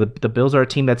the Bills are a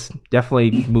team that's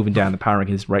definitely moving down the power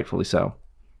rankings, rightfully so.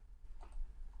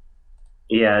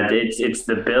 Yeah, it's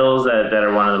the Bills that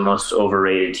are one of the most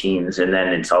overrated teams, and then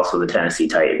it's also the Tennessee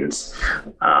Titans.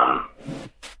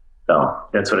 So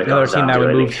that's what it comes down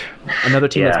to. Another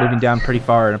team that's moving down pretty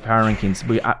far in the power rankings.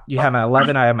 You have them at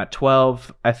 11, I have them at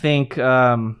 12. I think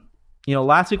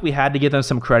last week we had to give them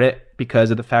some credit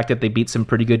because of the fact that they beat some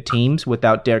pretty good teams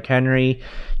without Derrick Henry.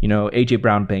 AJ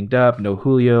Brown banged up, no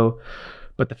Julio.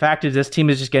 But the fact is, this team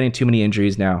is just getting too many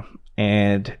injuries now.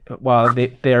 And while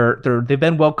they've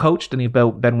been well coached and they've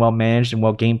been well managed and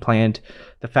well game planned,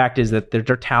 the fact is that their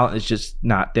talent is just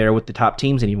not there with the top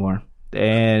teams anymore.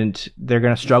 And they're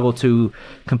going to struggle to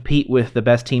compete with the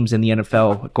best teams in the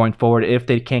NFL going forward if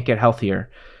they can't get healthier.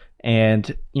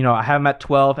 And I have them at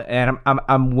 12, and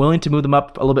I'm willing to move them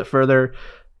up a little bit further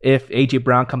if AJ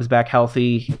Brown comes back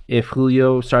healthy, if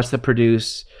Julio starts to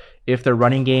produce, if their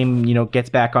running game gets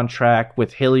back on track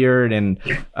with Hilliard and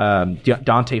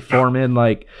Dante Foreman.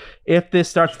 Like, if this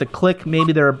starts to click,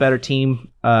 maybe they're a better team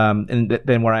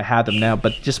than where I had them now.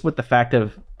 But just with the fact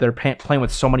of they're playing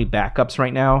with so many backups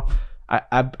right now,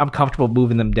 I'm comfortable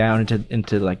moving them down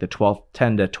into like the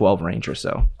 10 to 12 range or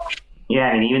so.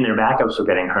 Yeah, and even their backups were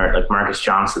getting hurt, like Marcus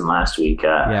Johnson last week.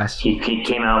 Yes. He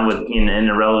came out with in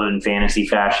irrelevant fantasy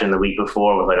fashion the week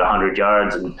before with like 100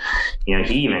 yards, and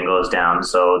he even goes down.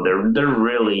 So they're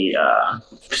really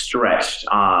stretched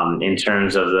in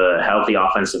terms of the healthy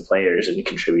offensive players and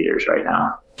contributors right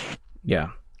now.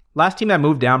 Yeah. Last team that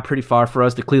moved down pretty far for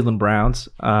us, the Cleveland Browns.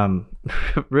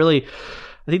 Really,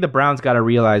 I think the Browns got to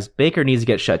realize Baker needs to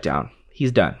get shut down.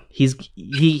 He's done.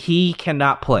 He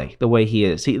cannot play the way he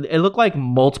is. It looked like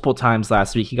multiple times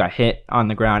last week he got hit on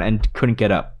the ground and couldn't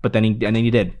get up, but then he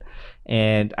did.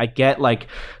 And I get like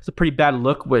it's a pretty bad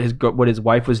look what his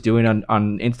wife was doing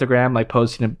on Instagram, like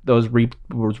posting those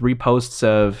reposts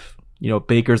of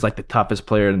Baker's like the toughest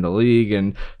player in the league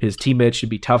and his teammates should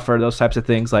be tougher. Those types of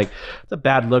things. Like, it's a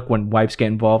bad look when wives get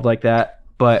involved like that.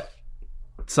 But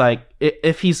it's like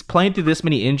if he's playing through this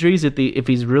many injuries, if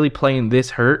he's really playing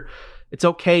this hurt, it's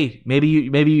okay. Maybe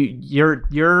your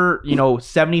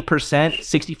 70%,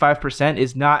 65%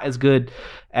 is not as good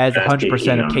as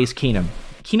 100% of Case Keenum.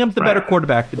 Keenum's the better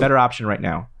quarterback, the better option right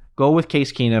now. Go with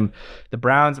Case Keenum. The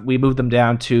Browns, we moved them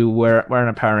down to where we're in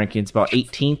our power rankings, about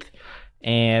 18th,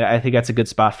 and I think that's a good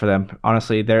spot for them.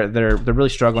 Honestly, they're really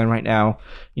struggling right now.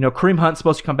 Kareem Hunt's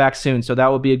supposed to come back soon, so that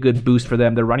will be a good boost for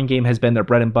them. Their running game has been their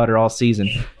bread and butter all season.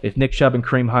 If Nick Chubb and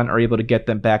Kareem Hunt are able to get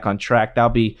them back on track, that'll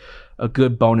be a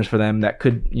good bonus for them that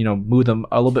could, move them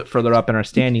a little bit further up in our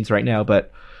standings right now.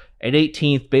 But at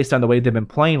 18th, based on the way they've been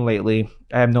playing lately,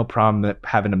 I have no problem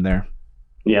having them there.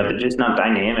 Yeah, they're just not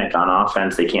dynamic on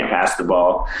offense. They can't pass the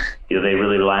ball. They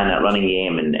really rely on that running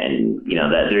game, and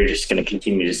that they're just going to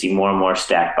continue to see more and more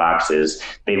stacked boxes.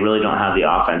 They really don't have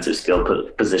the offensive skill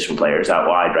position players out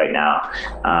wide right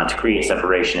now to create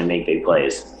separation and make big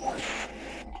plays.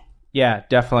 Yeah,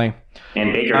 definitely.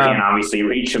 And Baker can't obviously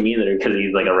reach him either because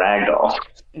he's like a rag doll.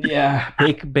 Yeah,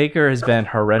 Baker has been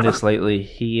horrendous lately.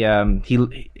 He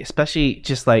especially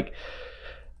just like,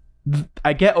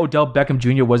 I get Odell Beckham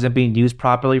Jr. wasn't being used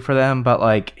properly for them, but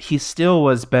like he still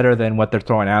was better than what they're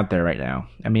throwing out there right now.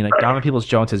 I mean, like Donovan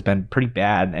Peoples-Jones has been pretty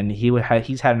bad, and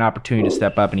he's had an opportunity to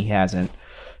step up and he hasn't.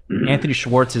 Mm-hmm. Anthony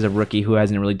Schwartz is a rookie who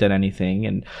hasn't really done anything,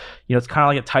 and it's kind of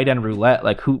like a tight end roulette.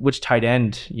 Like which tight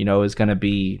end is going to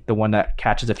be the one that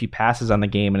catches a few passes on the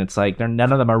game, and it's like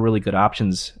none of them are really good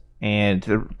options, and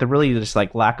they're really just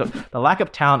like lack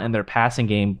of talent in their passing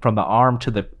game from the arm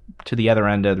to the other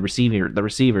end of the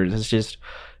receivers.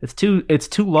 It's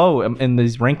too low in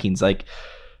these rankings. Like,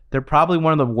 they're probably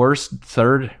one of the worst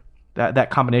third.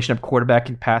 That combination of quarterback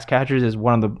and pass catchers is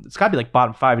it's got to be like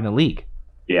bottom 5 in the league.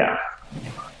 Yeah.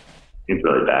 It's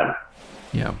really bad.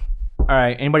 Yeah. All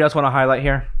right. Anybody else want to highlight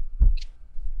here?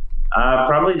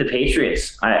 Probably the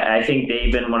Patriots. I think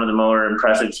they've been one of the more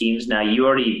impressive teams. Now, you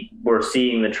already were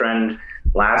seeing the trend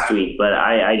last week, but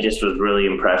I just was really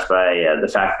impressed by the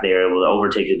fact that they were able to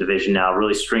overtake the division now,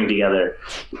 really string together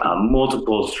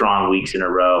multiple strong weeks in a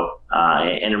row,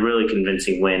 and a really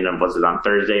convincing win. Was it on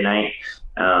Thursday night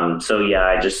So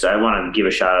yeah, I want to give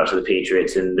a shout out to the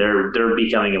Patriots, and they're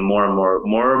becoming a more and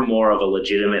more of a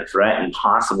legitimate threat and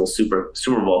possible Super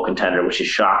Bowl contender, which is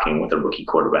shocking with a rookie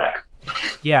quarterback.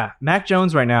 Yeah, Mac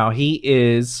Jones right now, he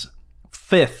is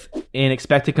 5th in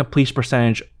expected completion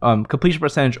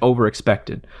percentage over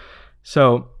expected.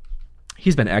 So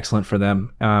he's been excellent for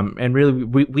them. And really,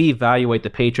 we evaluate the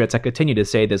Patriots. I continue to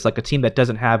say this, like a team that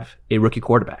doesn't have a rookie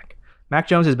quarterback. Mac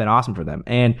Jones has been awesome for them.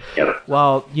 And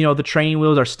while, the training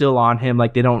wheels are still on him,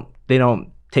 like they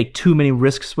don't take too many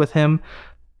risks with him,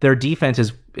 their defense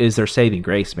is their saving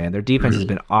grace, man. Their defense has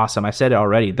been awesome. I said it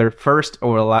already. They're first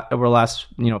over the last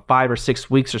 5 or 6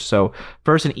 weeks or so,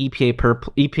 first in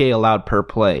EPA allowed per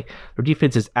play. Their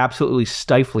defense is absolutely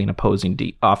stifling opposing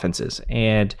offenses.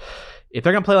 And if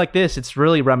they're going to play like this, it's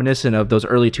really reminiscent of those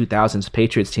early 2000s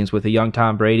Patriots teams with a young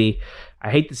Tom Brady. I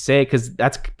hate to say it because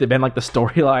that's been like the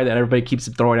storyline that everybody keeps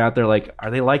throwing out there. Like, are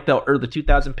they like the early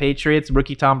 2000 Patriots,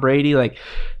 rookie Tom Brady? Like,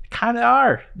 kind of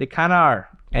are. They kind of are.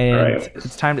 And right.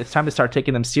 It's time to start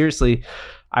taking them seriously.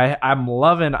 I'm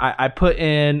loving. I put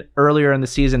in earlier in the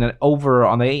season an over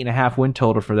on the 8.5 win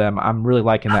total for them. I'm really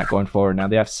liking that going forward. Now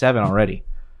they have 7 already.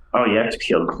 Oh, you have to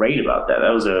feel great about that. That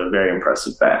was a very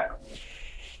impressive bet.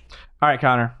 All right,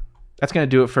 Connor. That's going to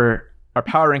do it for our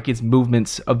power rankings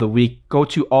movements of the week. Go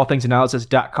to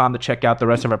allthingsanalysis.com to check out the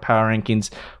rest of our power rankings.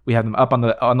 We have them up on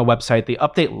the website. They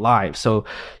update live, so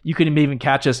you can even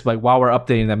catch us like while we're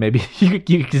updating them. Maybe you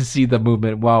can see the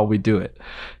movement while we do it.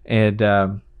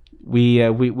 And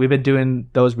we've been doing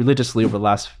those religiously over the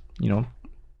last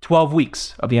 12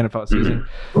 weeks of the NFL season.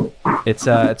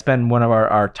 It's been one of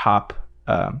our top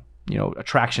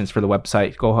attractions for the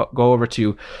website. Go over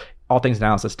to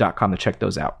allthingsanalysis.com to check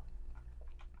those out.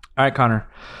 All right, Connor.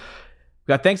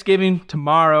 We got Thanksgiving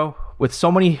tomorrow with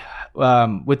so many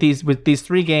with these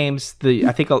 3 games.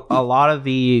 I think a lot of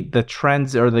the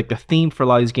trends or like the theme for a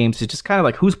lot of these games is just kind of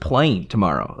like who's playing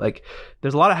tomorrow. Like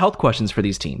there's a lot of health questions for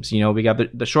these teams. We got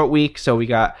the short week, so we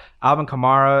got Alvin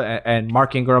Kamara and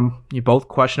Mark Ingram. You both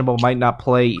questionable, might not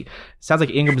play. Sounds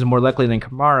like Ingram's more likely than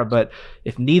Kamara, but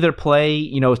if neither play,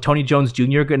 is Tony Jones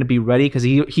Jr. going to be ready? Because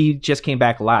he just came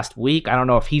back last week. I don't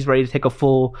know if he's ready to take a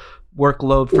full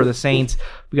workload for the Saints.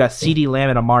 We got CeeDee Lamb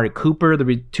and Amari Cooper,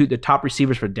 the top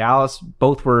receivers for Dallas.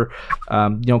 Both were,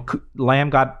 Lamb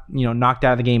got knocked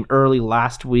out of the game early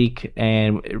last week,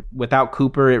 and without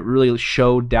Cooper, it really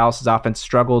showed Dallas's offense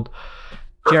struggled.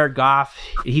 Jared Goff,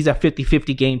 he's a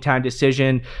 50-50 game time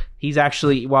decision. He's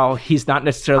actually, while he's not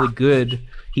necessarily good,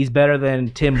 he's better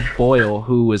than Tim Boyle,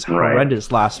 who was horrendous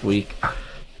last week.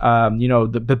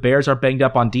 The Bears are banged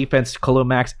up on defense. Khalil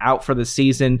Mack's out for the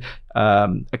season.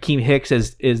 Akeem Hicks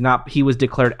is not. He was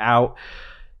declared out.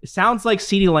 It sounds like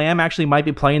CeeDee Lamb actually might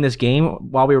be playing this game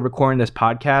while we were recording this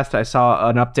podcast. I saw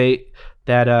an update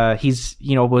that he's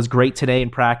was great today in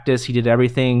practice. He did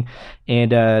everything,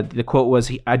 and the quote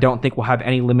was, "I don't think we'll have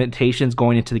any limitations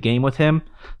going into the game with him."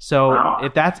 So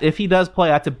if he does play,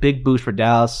 that's a big boost for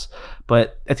Dallas.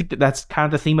 But I think that's kind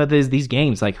of the theme of these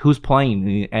games, like who's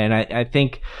playing, and I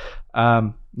think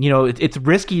it's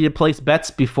risky to place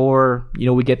bets before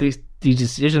we get these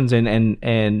decisions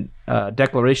and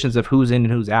declarations of who's in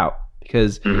and who's out,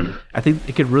 because I think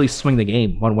it could really swing the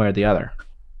game one way or the other.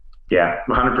 Yeah,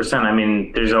 100%. I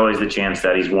mean, there's always the chance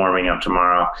that he's warming up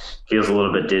tomorrow, feels a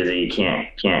little bit dizzy, can't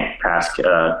pass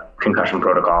concussion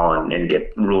protocol and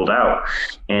get ruled out.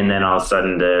 And then all of a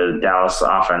sudden the Dallas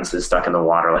offense is stuck in the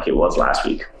water like it was last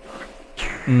week.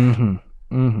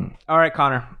 All right,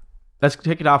 Connor. Let's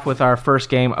kick it off with our first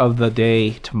game of the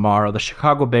day tomorrow. The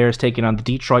Chicago Bears taking on the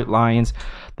Detroit Lions.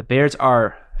 The Bears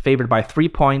are favored by 3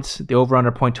 points. The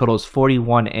over-under point total is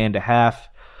 41.5.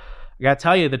 I got to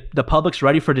tell you, the public's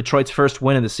ready for Detroit's first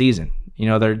win of the season.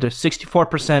 They're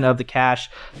 64% of the cash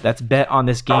that's bet on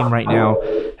this game right now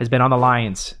has been on the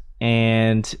Lions.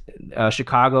 And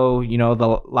Chicago,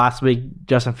 the last week,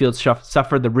 Justin Fields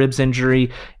suffered the ribs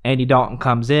injury. Andy Dalton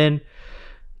comes in.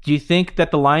 Do you think that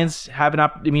the Lions have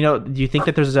do you think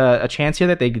that there's a chance here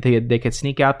that they could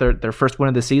sneak out their first win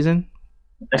of the season?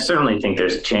 I certainly think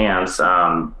there's a chance.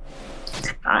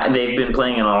 They've been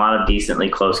playing in a lot of decently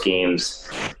close games,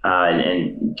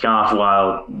 and Goff,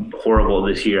 while horrible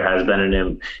this year,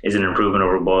 is an improvement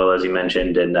over Boyle, as you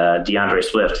mentioned, and DeAndre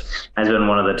Swift has been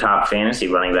one of the top fantasy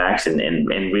running backs. And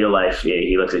in real life,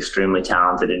 he looks extremely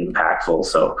talented and impactful.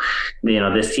 So,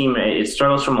 this team, it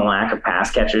struggles from a lack of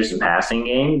pass catchers and passing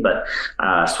game, but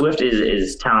Swift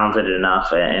is talented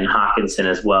enough, and Hawkinson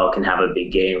as well can have a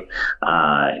big game,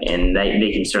 and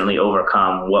they can certainly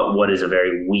overcome what is a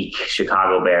very weak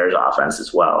Chicago Bears offense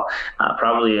as well.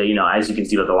 Probably, as you can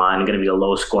see with the line. Going to be a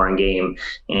low scoring game.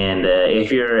 And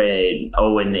if you're a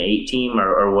 0-8 team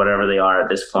or whatever they are at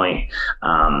this point,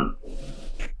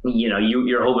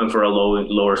 you're hoping for a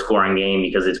lower scoring game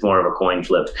because it's more of a coin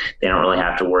flip. They don't really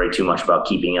have to worry too much about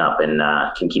keeping up and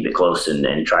can keep it close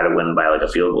and try to win by like a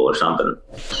field goal or something.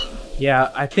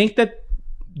 Yeah, I think that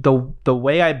the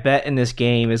way I bet in this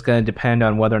game is going to depend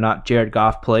on whether or not Jared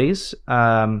Goff plays.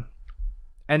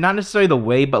 And not necessarily the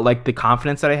way, but like the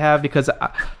confidence that I have, because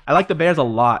I like the Bears a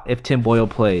lot if Tim Boyle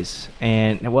plays.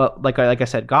 And well, like I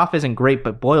said, Goff isn't great,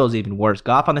 but Boyle is even worse.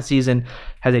 Goff on the season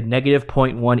has a negative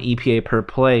 0.1 EPA per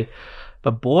play,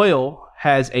 but Boyle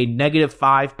has a negative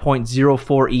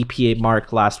 5.04 EPA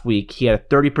mark last week. He had a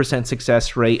 30%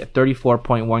 success rate, a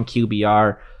 34.1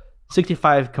 QBR,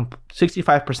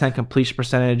 65% completion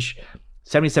percentage,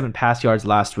 77 pass yards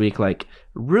last week. Like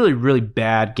really, really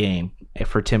bad game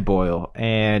for Tim Boyle,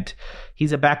 and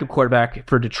he's a backup quarterback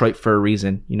for Detroit for a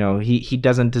reason. He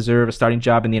doesn't deserve a starting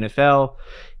job in the NFL.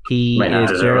 He might not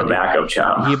deserve a backup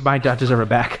job. He might not deserve a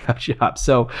backup job.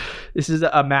 So this is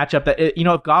a matchup that,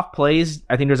 if Goff plays,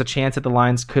 I think there's a chance that the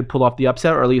Lions could pull off the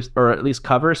upset or at least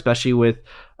cover, especially with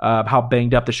how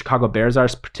banged up the Chicago Bears are,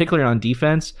 particularly on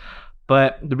defense.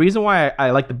 But the reason why I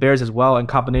like the Bears as well, in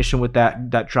combination with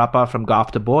that drop off from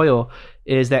Goff to Boyle,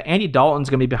 is that Andy Dalton's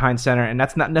going to be behind center, and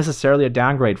that's not necessarily a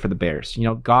downgrade for the Bears.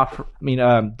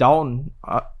 Dalton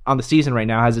on the season right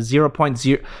now has a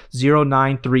 0.093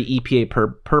 EPA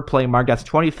per play mark. That's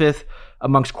 25th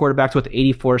amongst quarterbacks with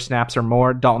 84 snaps or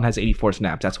more. Dalton has 84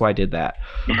 snaps. That's why I did that.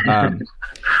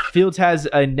 Fields has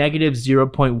a negative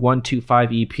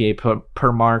 0.125 EPA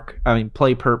per mark.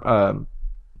 Play per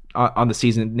on the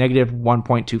season, negative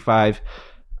 1.25,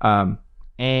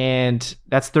 and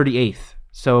that's 38th.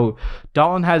 So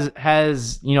Dalton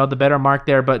has the better mark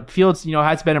there, but Fields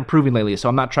has been improving lately. So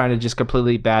I'm not trying to just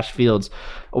completely bash Fields.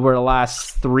 Over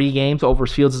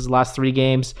Fields' last three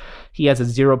games, he has a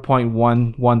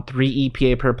 0.113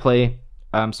 EPA per play.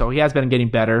 So he has been getting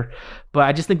better, but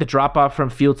I just think the drop off from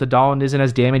Fields to Dalton isn't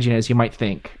as damaging as you might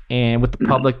think. And with the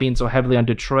public being so heavily on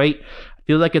Detroit, I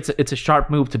feel like it's a sharp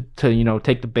move to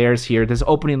take the Bears here. This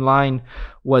opening line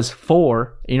was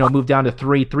 4, moved down to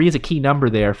 3. 3 is a key number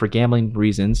there for gambling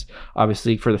reasons,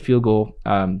 obviously for the field goal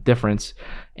difference.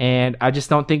 And I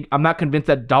just I'm not convinced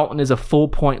that Dalton is a full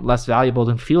point less valuable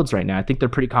than Fields right now. I think they're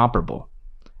pretty comparable.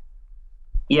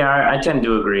 Yeah, I tend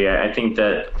to agree. I think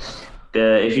that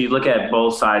if you look at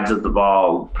both sides of the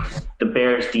ball, the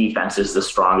Bears defense is the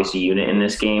strongest unit in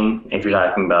this game. If you're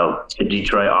talking about the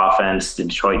Detroit offense, the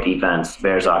Detroit defense,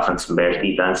 Bears offense, and Bears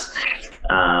defense.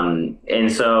 And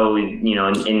so, in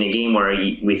a game where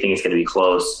we think it's going to be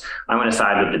close, I'm going to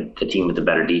side with the team with the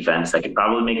better defense that could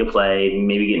probably make a play,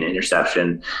 maybe get an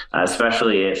interception,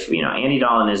 especially if, Andy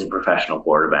Dalton is a professional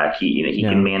quarterback. He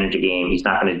can manage a game. He's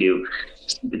not going to do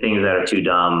the things that are too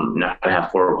dumb, not going to have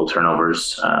horrible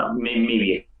turnovers,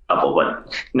 maybe a couple, but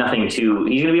nothing too.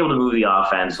 He's going to be able to move the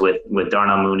offense with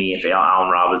Darnell Mooney, if Allen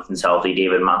Robinson's healthy,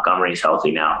 David Montgomery's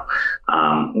healthy now,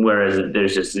 whereas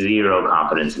there's just zero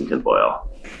confidence in Tim Boyle.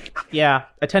 Yeah,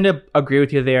 I tend to agree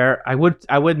with you there. I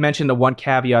would mention the one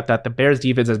caveat that the Bears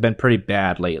defense has been pretty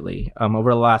bad lately.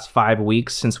 Over the last 5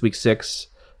 weeks since week 6,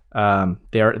 they're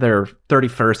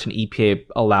 31st in EPA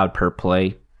allowed per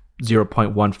play,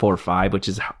 0.145, which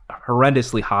is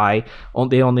horrendously high.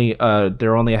 They're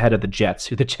only ahead of the Jets,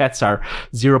 who the Jets are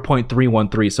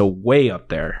 0.313, so way up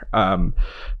there.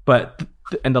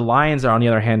 And the Lions are, on the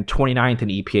other hand, 29th in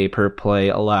EPA per play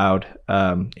allowed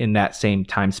in that same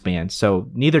time span. So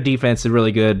neither defense is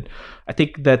really good. I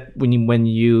think that when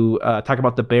you talk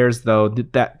about the Bears, though,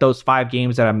 that those 5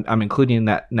 games that I'm including in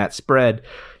that spread,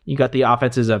 you got the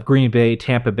offenses of Green Bay,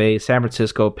 Tampa Bay, San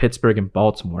Francisco, Pittsburgh, and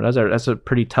Baltimore. That's a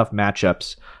pretty tough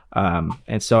matchups.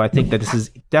 And so I think that this is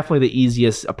definitely the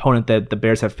easiest opponent that the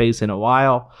Bears have faced in a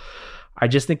while. I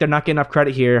just think they're not getting enough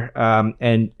credit here.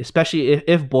 And especially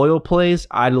if Boyle plays,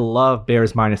 I love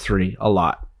Bears -3 a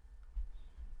lot.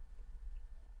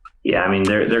 Yeah,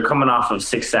 they're coming off of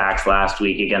 6 sacks last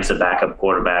week against a backup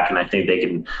quarterback, and I think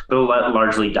they'll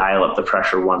largely dial up the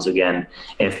pressure once again.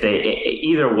 If they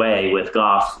either way with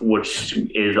Goff, which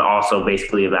is also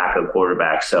basically a backup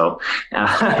quarterback, so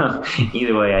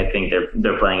either way, I think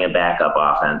they're playing a backup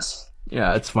offense.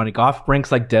 Yeah, it's funny. Goff ranks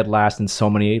dead last in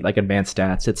so many advanced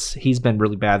stats. He's been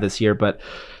really bad this year, but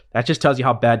that just tells you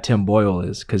how bad Tim Boyle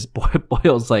is, because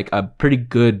Boyle's a pretty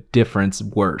good difference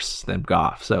worse than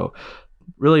Goff. So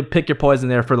really pick your poison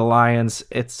there for the Lions.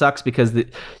 It sucks because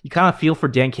you kind of feel for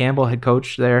Dan Campbell, head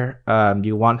coach there.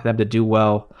 You want them to do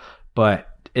well, but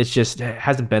it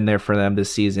hasn't been there for them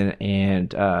this season.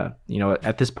 And,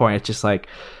 at this point, it's just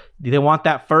they want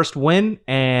that first win,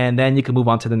 and then you can move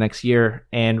on to the next year.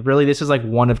 And really, this is like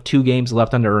one of 2 games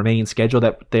left on the remaining schedule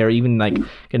that they're even like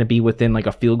going to be within like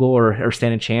a field goal or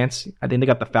stand a chance. I think they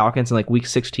got the Falcons in like week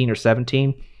 16 or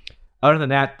 17. Other than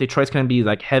that, Detroit's going to be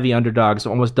like heavy underdogs,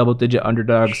 almost double-digit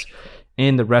underdogs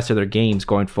in the rest of their games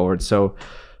going forward. So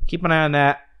keep an eye on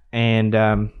that. And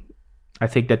I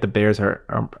think that the Bears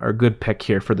are a good pick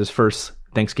here for this first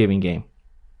Thanksgiving game.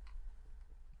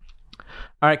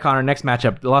 All right, Connor, next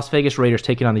matchup. The Las Vegas Raiders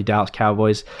taking on the Dallas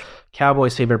Cowboys.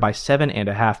 Cowboys favored by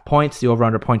 7.5 points. The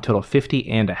over-under point total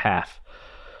 50.5. This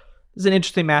is an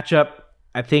interesting matchup.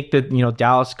 I think that,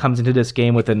 Dallas comes into this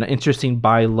game with an interesting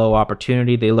buy low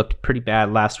opportunity. They looked pretty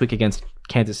bad last week against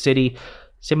Kansas City.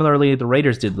 Similarly, the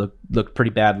Raiders did look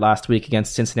pretty bad last week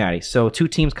against Cincinnati. So 2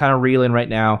 teams kind of reeling right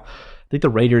now. I think the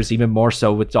Raiders even more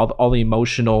so with all the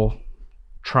emotional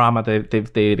trauma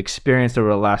they've experienced over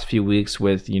the last few weeks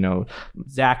with,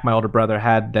 Zach, my older brother,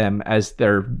 had them as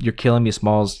their "You're Killing Me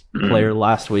Smalls" player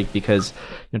last week because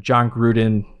John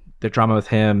Gruden, the drama with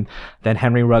him, then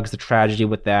Henry Ruggs, the tragedy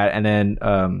with that, and then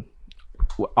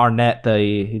Arnett,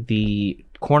 the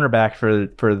cornerback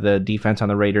for the defense on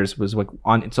the Raiders, was like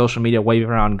on social media waving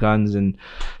around guns, and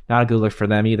not a good look for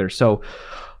them either. So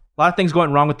a lot of things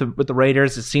going wrong with the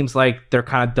Raiders. It seems like they're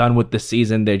kind of done with the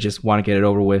season. They just want to get it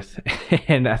over with,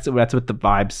 and that's what the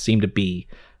vibes seem to be.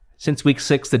 Since week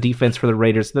 6, the defense for the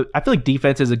Raiders, I feel like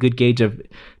defense is a good gauge of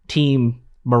team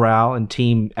morale and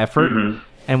team effort. Mm-hmm.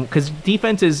 And because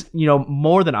defense is,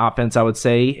 more than offense, I would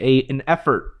say an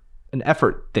effort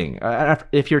thing.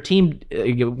 If your team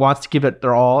wants to give it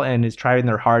their all and is trying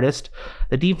their hardest,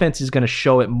 the defense is going to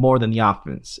show it more than the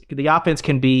offense. The offense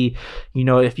can be,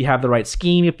 if you have the right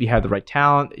scheme, if you have the right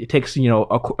talent, it takes,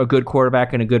 a good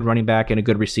quarterback and a good running back and a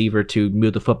good receiver to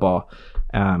move the football.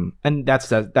 And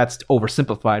that's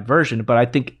oversimplified version, but I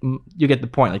think you get the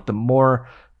point. Like the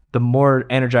more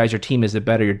energized your team is, the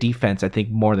better your defense, I think,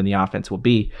 more than the offense will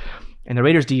be. And the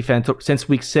Raiders defense, since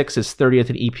week 6, is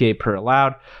 30th in EPA per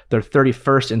allowed. They're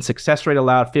 31st in success rate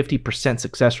allowed, 50%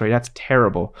 success rate. That's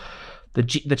terrible. The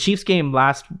Chiefs game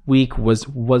last week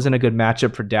wasn't a good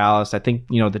matchup for Dallas. I think,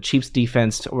 the Chiefs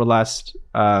defense over the last,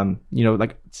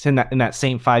 like in that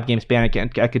same 5-game span,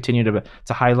 I continue to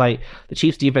highlight, the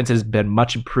Chiefs defense has been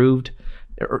much improved.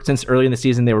 Since early in the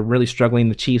season, they were really struggling.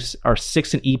 The Chiefs are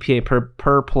 6th in EPA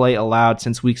per play allowed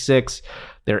since week 6.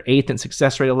 They're 8th in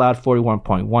success rate allowed,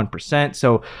 41.1%.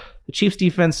 So the Chiefs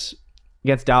defense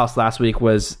against Dallas last week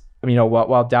was,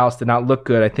 while Dallas did not look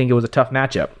good, I think it was a tough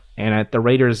matchup. And the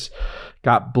Raiders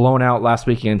got blown out last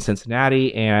week against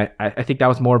Cincinnati, and I think that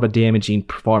was more of a damaging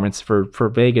performance for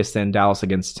Vegas than Dallas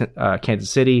against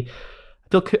Kansas City.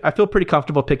 I feel pretty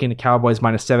comfortable picking the Cowboys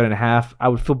minus 7.5. I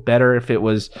would feel better if it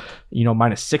was,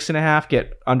 minus 6.5,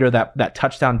 get under that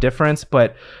touchdown difference.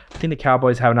 But I think the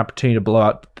Cowboys have an opportunity to blow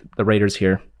out the Raiders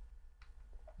here.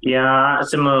 Yeah,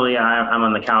 similarly, I'm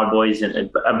on the Cowboys,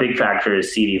 and a big factor is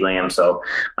CeeDee Lamb. So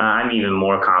I'm even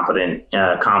more confident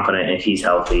if he's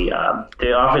healthy.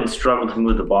 They often struggle to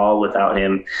move the ball without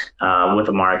him, with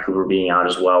Amari Cooper being out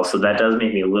as well. So that does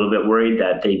make me a little bit worried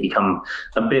that they become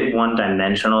a bit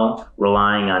one-dimensional,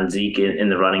 relying on Zeke in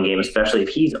the running game, especially if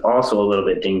he's also a little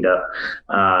bit dinged up.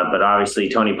 But obviously,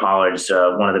 Tony Pollard's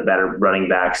one of the better running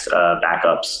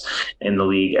backups in the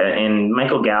league. And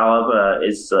Michael Gallup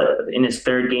is in his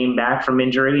 3rd game back from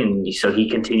injury, and so he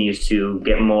continues to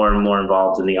get more and more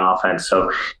involved in the offense.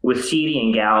 So with CeeDee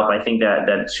and Gallup, I think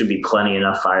that should be plenty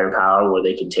enough firepower where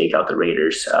they can take out the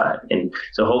Raiders. And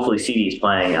so hopefully CeeDee's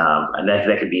playing.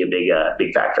 That could be a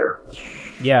big factor.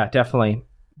 Yeah, definitely.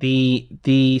 The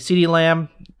CeeDee Lamb,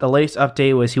 the latest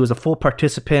update was he was a full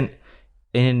participant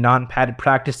in non-padded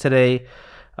practice today.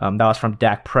 That was from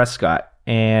Dak Prescott,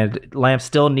 and Lamb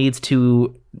still needs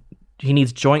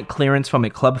joint clearance from a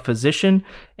club physician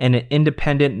and an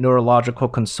independent neurological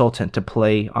consultant to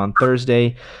play on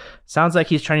Thursday. Sounds like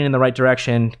he's trending in the right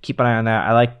direction. Keep an eye on that.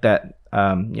 I like that.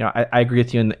 I agree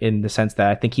with you in the sense that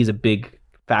I think he's a big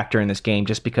factor in this game,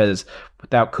 just because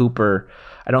without Cooper,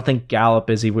 I don't think Gallup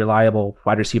is a reliable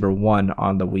wide receiver 1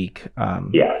 on the week.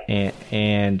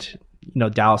 And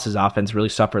Dallas's offense really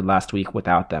suffered last week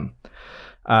without them.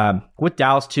 With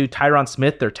Dallas too, Tyron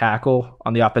Smith, their tackle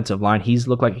on the offensive line, he's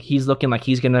looking like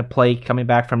he's going to play coming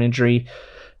back from injury.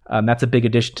 That's a big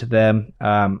addition to them.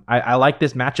 I like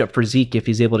this matchup for Zeke if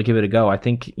he's able to give it a go. I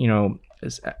think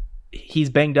he's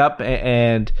banged up,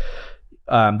 and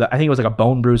I think it was like a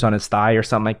bone bruise on his thigh or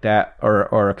something like that,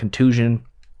 or a contusion.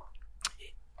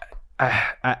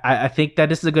 I think that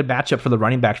this is a good matchup for the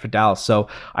running backs for Dallas. So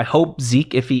I hope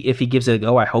Zeke, if he gives it a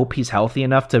go, I hope he's healthy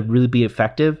enough to really be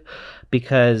effective,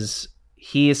 because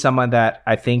he is someone that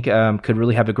I think could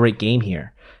really have a great game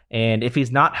here. And if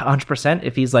he's not 100%,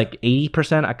 if he's like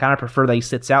 80%, I kind of prefer that he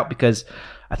sits out because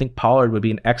I think Pollard would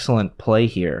be an excellent play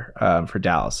here for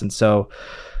Dallas. And so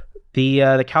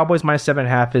the Cowboys minus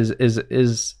 7.5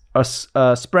 is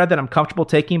a spread that I'm comfortable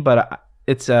taking, but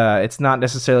it's not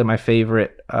necessarily my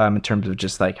favorite in terms of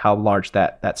just like how large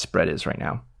that spread is right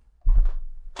now.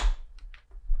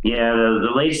 Yeah,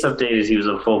 the latest update is he was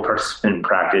a full participant in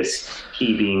practice,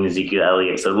 he being Ezekiel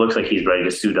Elliott. So it looks like he's ready to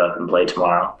suit up and play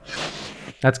tomorrow.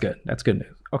 That's good. That's good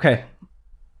news. Okay.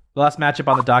 The last matchup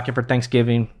on the docket for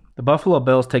Thanksgiving, the Buffalo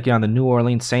Bills taking on the New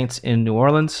Orleans Saints in New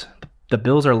Orleans. The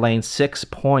Bills are laying 6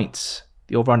 points.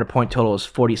 The over-under point total is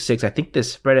 46. I think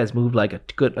this spread has moved like a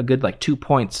good like 2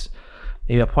 points,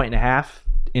 maybe 1.5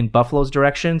 in Buffalo's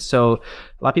direction. So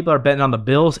a lot of people are betting on the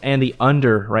Bills and the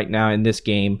under right now in this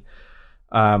game.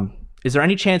 Is there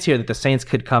any chance here that the Saints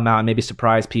could come out and maybe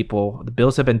surprise people? The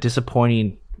Bills have been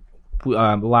disappointing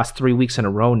the last 3 weeks in a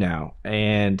row now,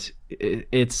 and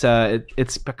it's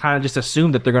kind of just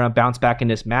assumed that they're going to bounce back in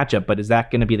this matchup. But is that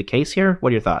going to be the case here? What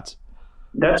are your thoughts?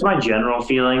 That's my general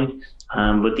feeling.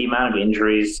 With the amount of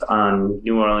injuries on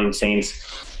New Orleans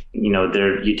Saints,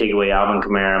 you take away Alvin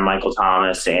Kamara, Michael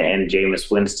Thomas, and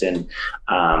Jameis Winston.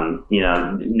 None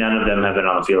of them have been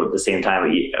on the field at the same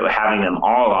time. Having them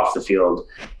all off the field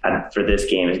for this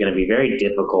game is going to be very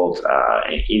difficult.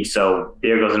 So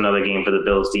there goes another game for the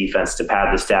Bills defense to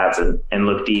pad the stats and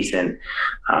look decent.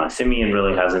 Simeon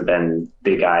really hasn't been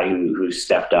the guy who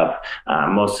stepped up.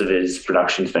 Most of his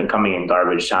production's been coming in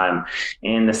garbage time.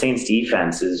 And the Saints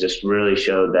defense has just really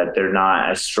showed that they're not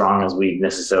as strong as we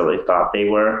necessarily thought they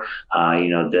were.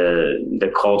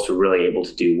 The Colts were really able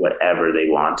to do whatever they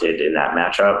wanted in that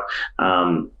matchup.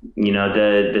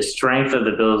 The strength of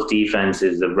the Bills defense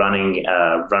is the running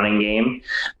game,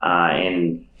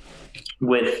 and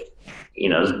with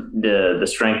the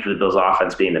strength of the Bills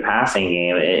offense being the passing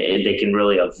game, they can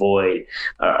really avoid,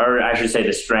 or I should say the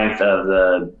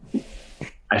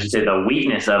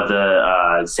weakness of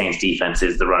the Saints defense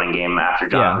is the running game after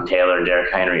Jonathan Taylor and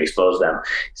Derrick Henry expose them.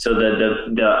 So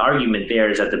the argument there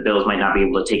is that the Bills might not be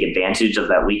able to take advantage of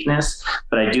that weakness,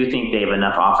 but I do think they have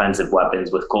enough offensive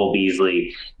weapons with Cole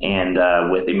Beasley and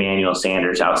with Emmanuel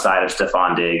Sanders outside of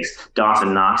Stephon Diggs.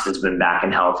 Dawson Knox has been back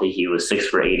and healthy. He was 6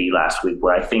 for 80 last week,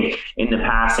 where I think in the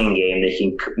passing game they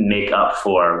can make up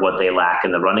for what they lack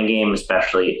in the running game,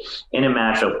 especially in a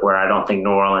matchup where I don't think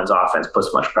New Orleans offense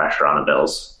puts much pressure on the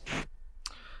Bills.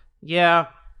 Yeah,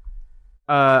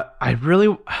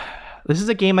 this is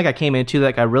a game like I came into,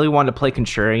 like I really wanted to play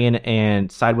contrarian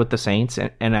and side with the Saints,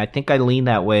 and I think I lean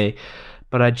that way,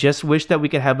 but I just wish that we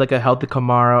could have like a healthy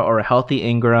Kamara or a healthy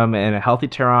Ingram and a healthy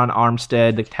Teron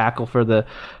Armstead, the tackle for the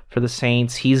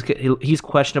Saints. He's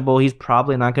questionable. He's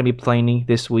probably not going to be playing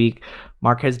this week.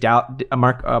 Marcus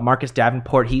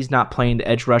Davenport, he's not playing, the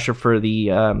edge rusher for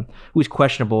who's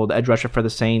questionable, the edge rusher for the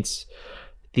Saints.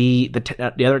 The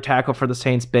other tackle for the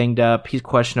Saints banged up. He's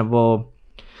questionable.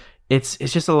 It's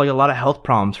just like a lot of health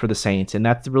problems for the Saints, and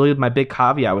that's really my big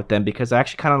caveat with them, because I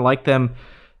actually kind of like them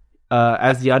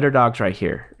as the underdogs right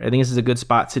here. I think this is a good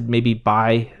spot to maybe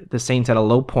buy the Saints at a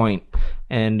low point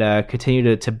and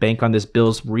continue to bank on this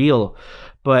Bills reel.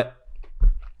 But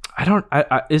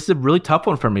it's a really tough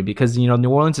one for me because New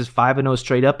Orleans is 5-0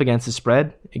 straight up against the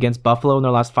spread against Buffalo in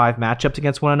their last 5 matchups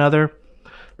against one another.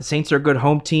 The Saints are a good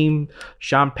home team.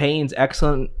 Sean Payton's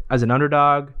excellent as an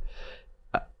underdog.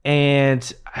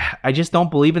 And I just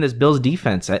don't believe in this Bills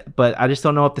defense. But I just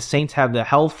don't know if the Saints have the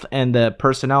health and the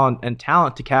personnel and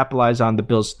talent to capitalize on the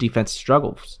Bills' defense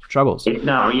struggles.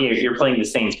 No, you're playing the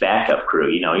Saints' backup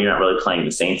crew. You're not really playing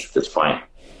the Saints at this point.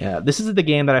 Yeah, this is the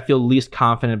game that I feel least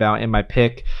confident about in my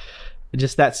pick.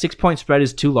 Just that 6-point spread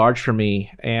is too large for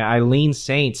me. And I lean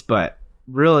Saints, but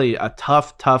really a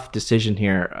tough decision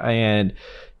here. And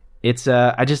it's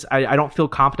I don't feel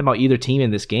confident about either team in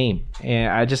this game,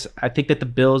 and I think that the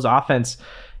Bills offense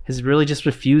has really just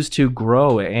refused to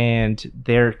grow, and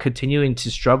they're continuing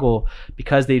to struggle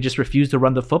because they just refuse to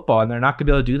run the football, and they're not going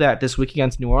to be able to do that this week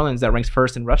against New Orleans, that ranks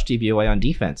first in rush DVOA on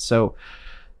defense. So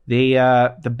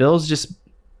the Bills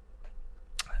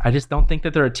I just don't think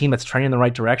that they're a team that's trending in the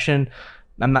right direction.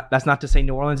 That's not to say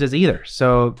New Orleans is either.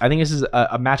 So I think this is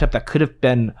a matchup that could have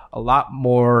been a lot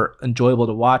more enjoyable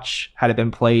to watch had it been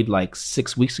played like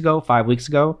 5 weeks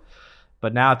ago.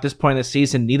 But now at this point in the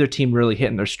season, neither team really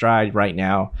hitting their stride right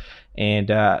now.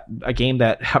 And a game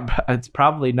that it's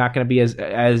probably not going to be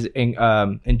as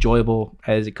enjoyable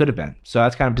as it could have been. So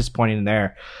that's kind of disappointing in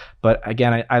there. But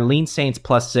again, I lean Saints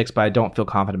 +6, but I don't feel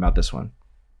confident about this one.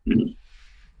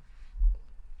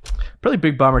 Pretty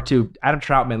big bummer too. Adam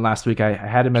Troutman last week, I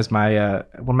had him as my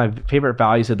one of my favorite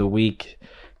values of the week.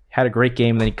 had a great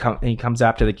game, and then he comes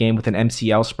after the game with an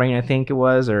MCL sprain, I think it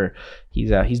was, or he's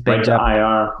banged up.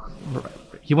 IR.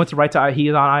 He went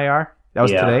he's on IR. That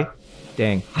was today.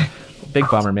 Dang, big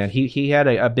bummer, man. He had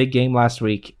a big game last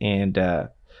week, and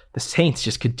the Saints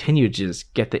just continue to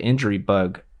just get the injury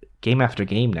bug game after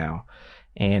game now.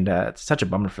 And it's such a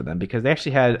bummer for them because they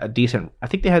actually had I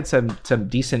think they had some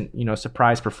decent,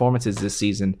 surprise performances this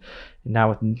season. And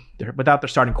now without their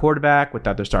starting quarterback,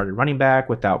 without their starting running back,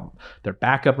 without their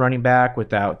backup running back,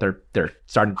 without their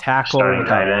starting tackle, starting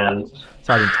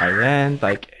tight end,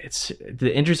 like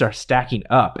the injuries are stacking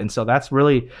up. And so that's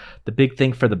really the big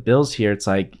thing for the Bills here. It's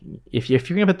like, if you're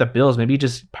going to bet the Bills, maybe you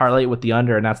just parlay it with the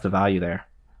under, and that's the value there.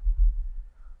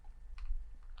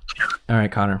 All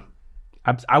right, Connor.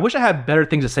 I wish I had better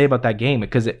things to say about that game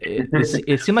because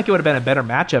it seemed like it would have been a better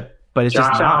matchup, but it's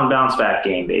Josh just Allen bounce back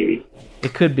game, baby.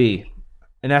 It could be,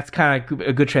 and that's kind of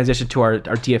a good transition to our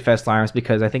DFS lineups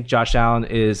because I think Josh Allen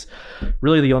is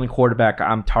really the only quarterback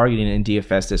I'm targeting in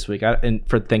DFS this week and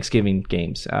for Thanksgiving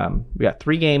games. We got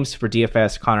 3 games for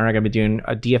DFS. Connor and I are going to be doing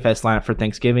a DFS lineup for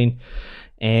Thanksgiving,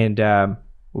 and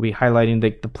we'll be highlighting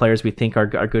the players we think are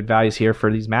good values here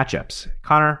for these matchups.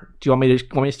 Connor, do you want me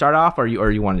to start off, or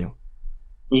you want to?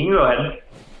 You can go ahead.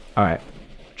 All right.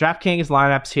 DraftKings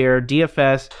lineups here.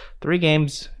 DFS, 3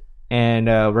 games, and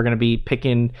we're going to be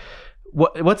picking.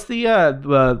 What's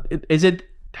the is it?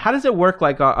 How does it work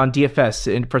like on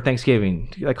DFS for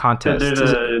Thanksgiving like contest?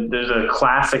 There's a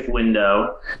classic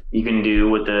window you can do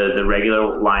with the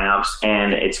regular lineups,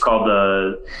 and it's called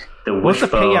the What's the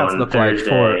payouts look Thursday.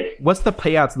 like for? What's the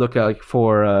payouts look like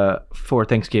for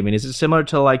Thanksgiving? Is it similar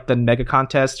to like the mega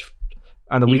contest?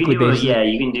 On the weekly basis?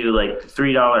 You can do like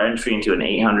 $3 entry into an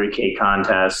 $800K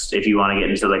contest if you want to get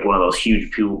into like one of those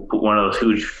huge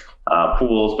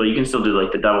pools, but you can still do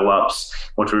like the double ups,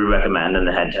 which we recommend, and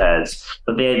the head to heads.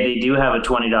 But they do have a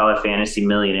 $20 fantasy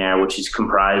millionaire, which is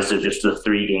comprised of just the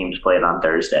 3 games played on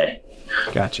Thursday.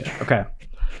 Gotcha. Okay.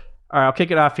 All right, I'll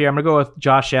kick it off here. I'm gonna go with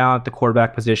Josh Allen at the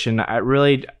quarterback position.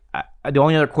 The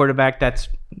only other quarterback that's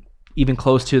even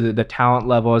close to the talent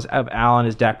levels of Allen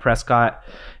is Dak Prescott.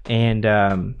 And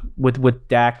with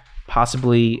Dak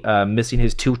possibly missing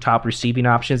his 2 top receiving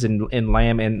options in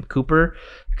Lamb and Cooper,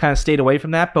 I kind of stayed away from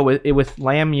that. But with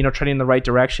Lamb, trending in the right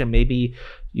direction, maybe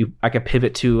I could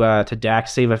pivot to Dak,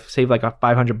 save like a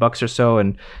 $500 or so,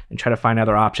 and try to find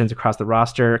other options across the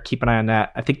roster. Keep an eye on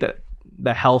that. I think that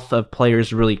the health of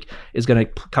players really is going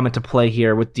to come into play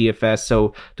here with DFS.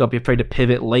 So don't be afraid to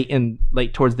pivot late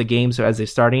towards the game, so as they're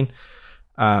starting.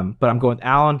 But I'm going with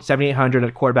Allen, 7,800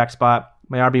 at quarterback spot.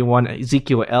 My RB1,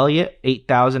 Ezekiel Elliott,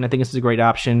 8,000. I think this is a great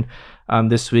option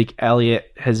this week. Elliott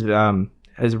has a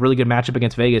really good matchup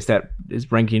against Vegas that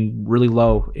is ranking really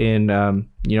low in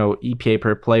EPA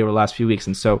per play over the last few weeks,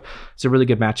 and so it's a really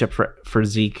good matchup for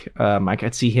Zeke. I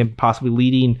could see him possibly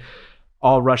leading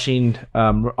all running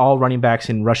backs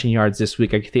in rushing yards this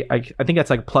week. I think that's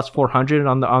like plus 400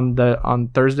 on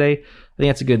Thursday. I think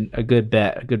that's a good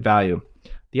bet, a good value.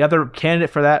 The other candidate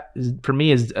for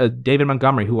me is David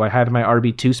Montgomery, who I have in my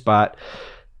RB2 spot.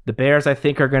 The Bears, I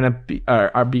think, are going to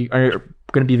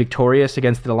be victorious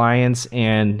against the Lions,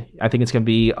 and I think it's going to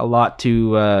be a lot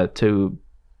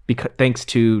thanks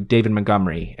to David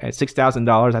Montgomery at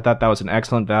 $6,000. I thought that was an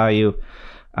excellent value.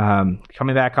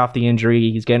 Coming back off the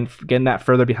injury, he's getting that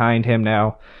further behind him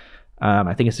now.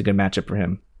 I think it's a good matchup for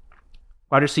him.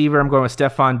 Wide receiver, I'm going with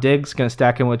Stephon Diggs. Going to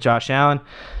stack him with Josh Allen.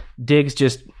 Diggs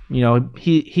just,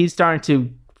 he's starting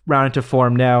to round into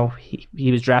form now.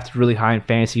 He was drafted really high in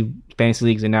fantasy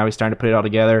leagues, and now he's starting to put it all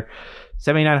together.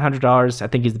 $7,900. I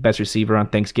think he's the best receiver on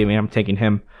Thanksgiving. I'm taking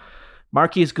him.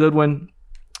 Marquise Goodwin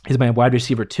is my wide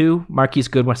receiver 2. Marquise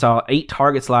Goodwin saw 8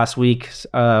 targets last week.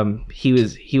 He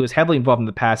was heavily involved in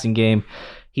the passing game.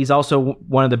 He's also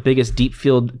one of the biggest deep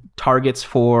field targets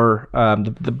for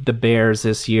the Bears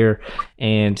this year,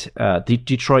 and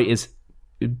Detroit is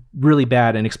really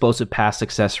bad in explosive pass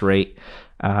success rate.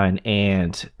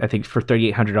 And I think for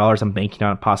 $3,800, I'm banking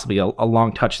on possibly a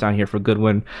long touchdown here for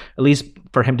Goodwin, at least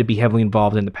for him to be heavily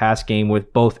involved in the pass game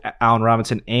with both Allen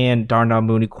Robinson and Darnell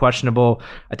Mooney questionable.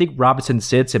 I think Robinson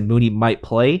sits and Mooney might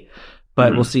play,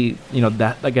 but we'll see.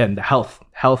 That again, the health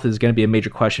is going to be a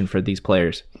major question for these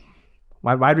players.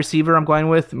 My wide receiver, I'm going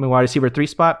with my wide receiver 3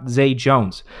 spot, Zay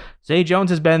Jones. Zay Jones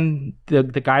has been the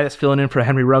guy that's filling in for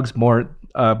Henry Ruggs more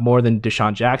than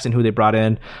Deshaun Jackson, who they brought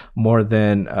in, more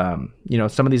than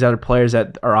some of these other players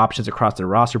that are options across their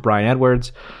roster. Bryan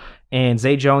Edwards, and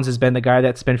Zay Jones has been the guy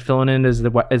that's been filling in as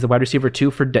the wide receiver 2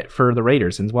 for the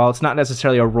Raiders. And while it's not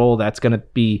necessarily a role that's going to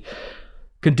be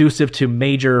conducive to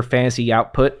major fantasy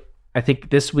output, I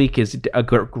think this week is a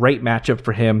great matchup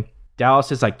for him.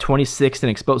 Dallas is like 26th in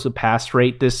explosive pass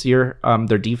rate this year.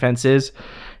 Their defense is.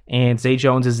 And Zay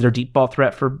Jones is their deep ball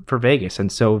threat for Vegas.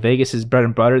 And so Vegas' bread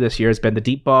and butter this year has been the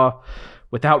deep ball.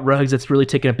 Without Ruggs, it's really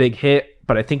taken a big hit.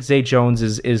 But I think Zay Jones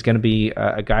is going to be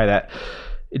a guy that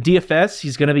DFS,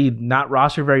 he's going to be not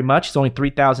rostered very much. He's only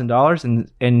 $3,000,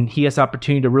 and he has the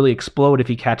opportunity to really explode if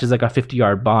he catches like a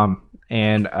 50-yard bomb.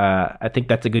 And I think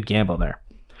that's a good gamble there.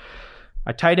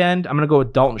 My tight end, I'm going to go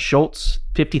with Dalton Schultz,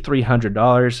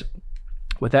 $5,300.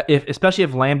 With that, especially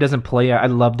if Lamb doesn't play, I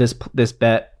love this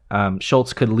bet.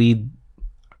 Schultz could lead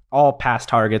all pass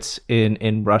targets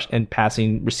in rush and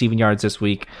passing receiving yards this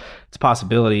week. It's a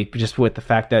possibility, just with the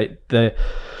fact that the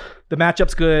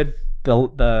matchup's good.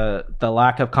 The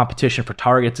lack of competition for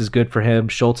targets is good for him.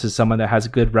 Schultz is someone that has a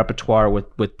good repertoire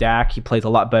with Dak. He plays a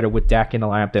lot better with Dak in the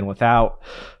lineup than without.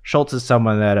 Schultz is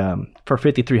someone that for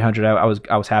 $5,300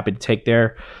 I was happy to take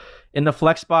there. In the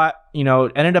flex spot,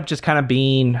 it ended up just kind of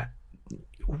being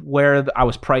where I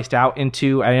was priced out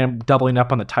into. I am doubling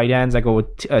up on the tight ends. I go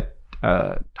with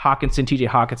Hawkinson, TJ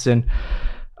Hawkinson.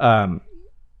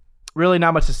 Really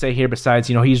not much to say here besides,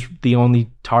 he's the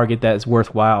only target that is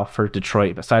worthwhile for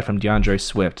Detroit aside from DeAndre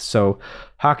Swift. So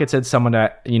Hawkinson's someone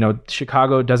that,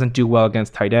 Chicago doesn't do well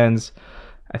against tight ends.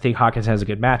 I think Hawkinson has a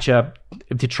good matchup.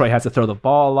 If Detroit has to throw the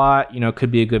ball a lot,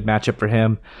 could be a good matchup for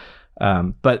him.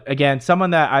 But again,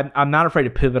 someone that I'm not afraid to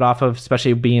pivot off of,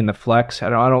 especially being the flex. I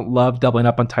don't love doubling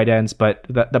up on tight ends, but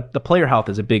the player health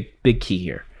is a big key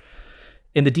here.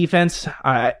 In the defense,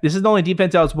 this is the only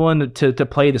defense I was willing to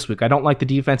play this week. I don't like the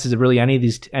defenses of really any of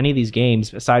these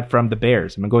games aside from the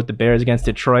Bears. I'm gonna go with the Bears against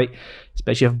Detroit,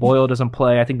 especially if Boyle doesn't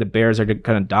play. I think the Bears are going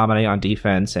to dominate on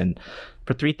defense. And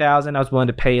for $3,000, I was willing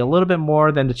to pay a little bit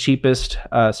more than the cheapest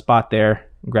spot there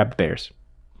and grab the Bears.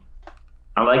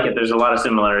 I like it. There's a lot of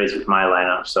similarities with my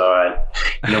lineup. So,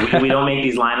 we don't make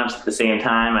these lineups at the same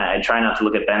time. I try not to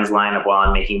look at Ben's lineup while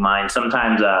I'm making mine.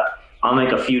 Sometimes I'll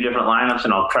make a few different lineups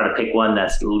and I'll try to pick one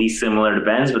that's least similar to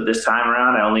Ben's. But this time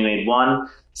around, I only made one.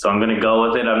 So I'm going to go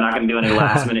with it. I'm not going to do any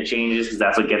last minute changes because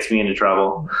that's what gets me into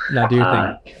trouble. Now do your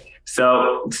thing.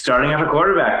 So starting off a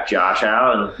quarterback, Josh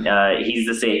Allen, he's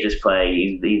the safest play.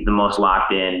 He's the most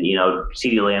locked in.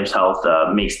 CeeDee Lamb's health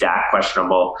makes Dak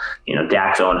questionable.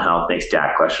 Dak's own health makes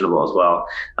Dak questionable as well.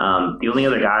 The only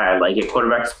other guy I like at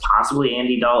quarterback is possibly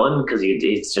Andy Dalton because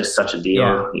it's just such a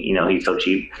deal. Yeah. He's so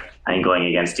cheap. I think going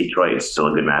against Detroit is still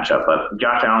a good matchup. But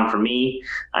Josh Allen, for me,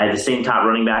 I have the same top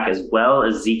running back as well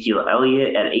as Ezekiel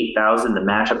Elliott at $8,000. The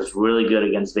matchup is really good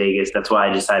against Vegas. That's why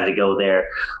I decided to go there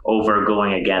over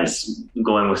going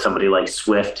with somebody like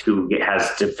Swift, who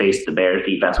has to face the Bears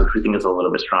defense, which we think is a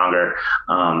little bit stronger.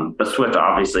 But Swift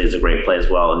obviously is a great play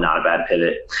as well and not a bad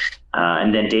pivot.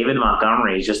 And then David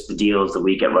Montgomery is just the deal of the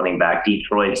week at running back.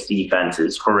 Detroit's defense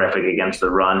is horrific against the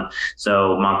run.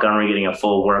 So Montgomery getting a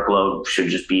full workload should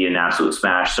just be an absolute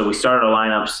smash. So we started our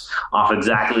lineups off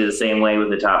exactly the same way with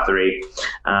the top three.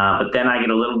 But then I get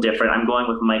a little different. I'm going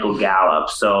with Michael Gallup.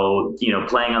 So,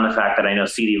 playing on the fact that I know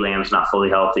CeeDee Lamb's not fully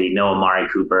healthy, no Amari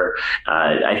Cooper.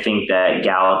 I think that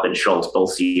Gallup and Schultz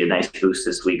both see a nice boost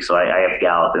this week. So I have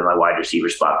Gallup in my wide receiver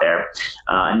spot there.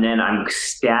 And then I'm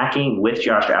stacking with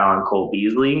Josh Allen, Cole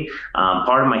Beasley.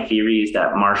 Part of my theory is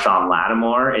that Marshawn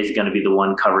Lattimore is going to be the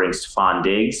one covering Stephon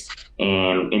Diggs.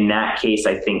 And in that case,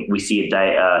 I think we see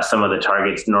some of the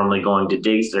targets normally going to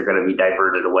Diggs. They're going to be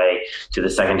diverted away to the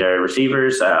secondary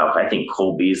receivers. I think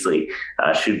Cole Beasley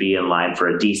should be in line for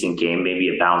a decent game,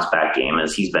 maybe a bounce back game,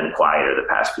 as he's been quieter the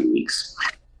past few weeks.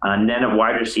 And then at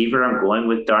wide receiver, I'm going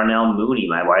with Darnell Mooney,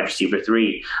 my wide receiver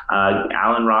 3.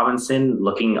 Allen Robinson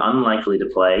looking unlikely to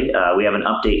play. We have an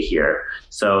update here.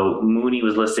 So Mooney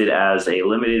was listed as a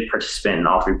limited participant in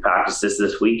all 3 practices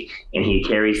this week, and he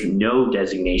carries no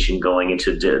designation going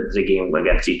into the game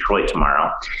against Detroit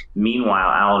tomorrow.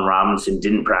 Meanwhile, Allen Robinson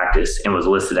didn't practice and was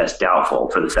listed as doubtful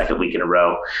for the 2nd week in a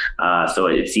row. So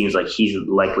it seems like he's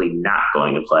likely not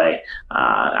going to play.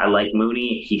 I like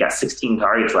Mooney. He got 16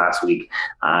 targets last week.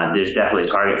 There's definitely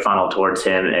a target funnel towards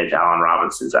him if Allen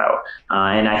Robinson's out.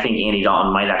 And I think Andy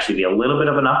Dalton might actually be a little bit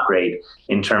of an upgrade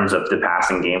in terms of the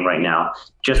passing game right now,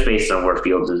 just based on where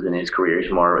Fields is in his career.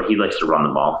 He likes to run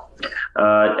the ball.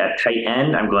 At tight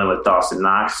end, I'm going with Dawson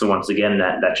Knox. So once again,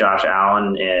 that Josh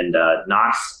Allen and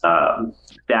Knox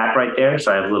stack right there.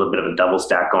 So I have a little bit of a double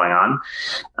stack going on.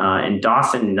 And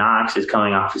Dawson Knox is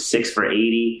coming off a 6 for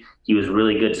 80. He was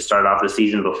really good to start off the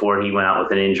season before he went out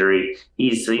with an injury.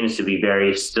 He seems to be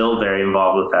still very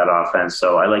involved with that offense.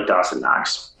 So I like Dawson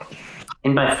Knox.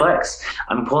 In my flex,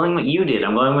 I'm pulling what you did.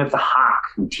 I'm going with the Hawk,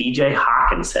 TJ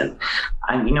Hawkinson.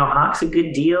 Hawk's a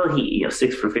good deal. He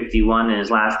 6 for 51 in his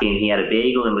last game. He had a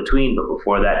bagel in between, but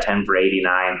before that, 10 for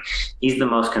 89. He's the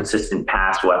most consistent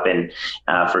pass weapon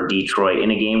for Detroit.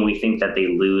 In a game we think that they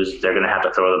lose, they're going to have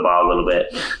to throw the ball a little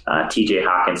bit. TJ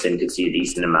Hawkinson could see a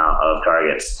decent amount of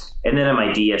targets. And then in my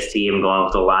DST, I'm going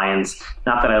with the Lions.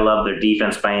 Not that I love their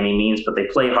defense by any means, but they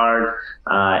play hard.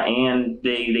 And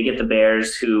they get the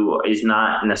Bears, who is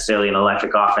not necessarily an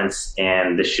electric offense.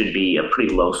 And this should be a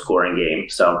pretty low-scoring game.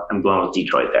 So I'm going with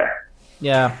Detroit there.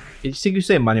 Yeah. You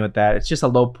save money with that. It's just a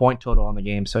low point total on the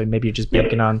game. So maybe you're just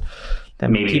banking on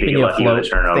them maybe keeping you afloat.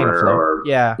 Turnover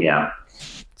yeah.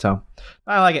 So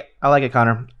I like it,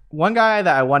 Connor. One guy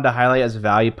that I wanted to highlight as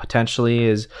value potentially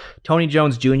is Tony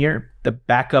Jones Jr., the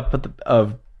backup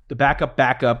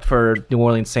backup for New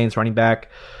Orleans Saints running back.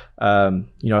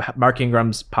 Mark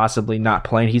Ingram's possibly not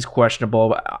playing; he's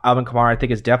questionable. Alvin Kamara, I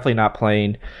think, is definitely not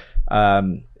playing.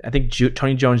 I think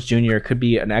Tony Jones Jr. could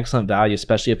be an excellent value,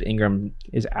 especially if Ingram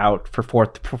is out for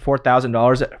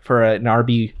 $4,000 for an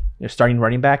RB starting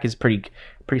running back is pretty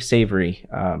savory.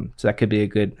 So that could be a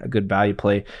good value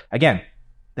play. Again,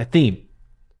 the theme.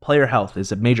 Player health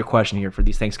is a major question here for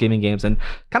these Thanksgiving games, and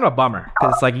kind of a bummer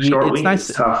because it's like it's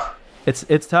nice.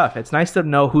 It's tough. It's nice to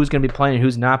know who's going to be playing and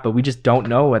who's not, but we just don't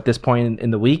know at this point in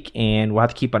the week, and we'll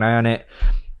have to keep an eye on it.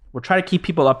 We'll try to keep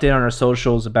people updated on our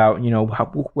socials about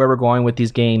where we're going with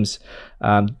these games.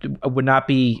 I would not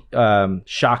be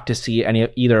shocked to see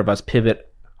either of us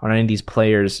pivot on any of these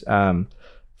players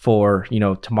for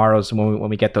tomorrow's when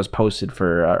we get those posted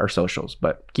for our socials.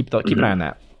 But keep an eye on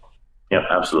that. Yep,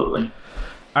 absolutely.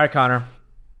 All right, Connor.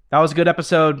 That was a good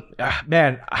episode.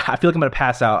 Man, I feel like I'm going to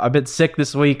pass out. I've been sick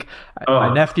this week. My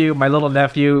little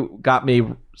nephew got me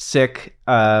sick.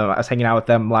 I was hanging out with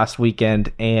them last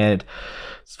weekend and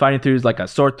was fighting through like a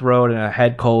sore throat and a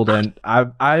head cold. And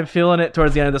I'm feeling it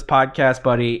towards the end of this podcast,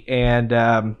 buddy. And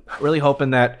really hoping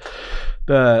that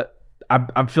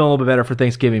I'm feeling a little bit better for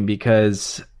Thanksgiving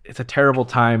because it's a terrible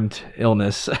timed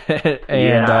illness.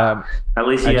 And at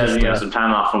least he has some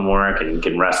time off from work and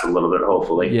can rest a little bit,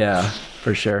 hopefully. Yeah,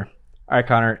 for sure. All right,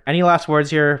 Connor, any last words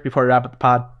here before we wrap up the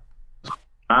pod?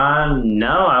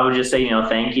 No, I would just say,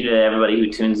 thank you to everybody who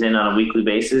tunes in on a weekly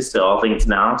basis to All Things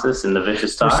Analysis and the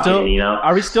Vicious Talk.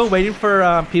 Are we still waiting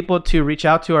for people to reach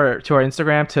out to our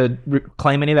Instagram to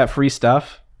claim any of that free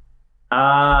stuff?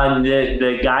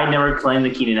 The guy never claimed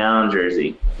the Keenan Allen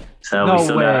jersey. So we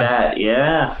still got that.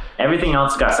 Yeah. Everything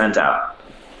else got sent out.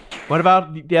 What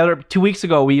about the other 2 weeks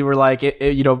ago? We were like,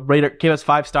 give us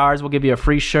 5 stars. We'll give you a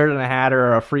free shirt and a hat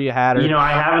or a free hat.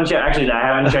 I haven't checked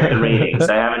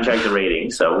the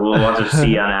ratings. So we'll have to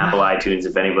see on Apple iTunes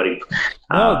if anybody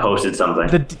posted something.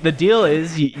 The deal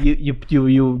is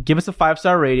you give us a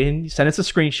 5-star rating, send us a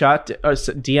screenshot, or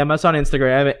DM us on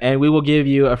Instagram, and we will give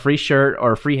you a free shirt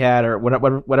or a free hat or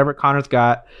whatever Connor's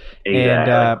got.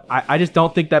 Exactly. And I just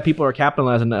don't think that people are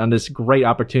capitalizing on this great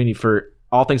opportunity for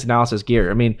All Things Analysis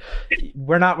gear. I mean,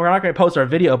 we're not going to post our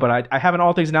video, but I have an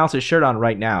All Things Analysis shirt on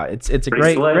right now. It's a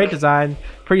great design,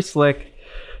 pretty slick,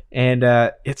 and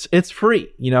it's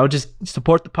free. Just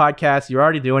support the podcast. You're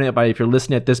already doing it, but if you're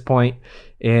listening at this point,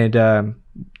 and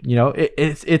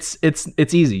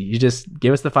it's easy. You just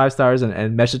give us the 5 stars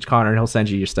and message Connor, and he'll send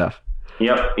you your stuff.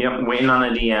 Yep. Waiting on the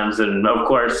DMs. And of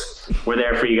course, we're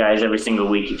there for you guys every single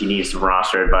week if you need some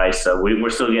roster advice. So we're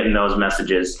still getting those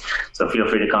messages. So feel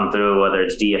free to come through, whether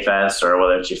it's DFS or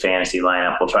whether it's your fantasy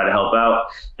lineup. We'll try to help out.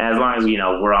 And as long as,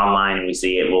 we're online and we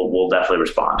see it, we'll definitely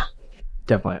respond.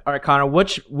 Definitely. All right, Connor,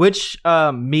 which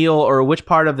meal or which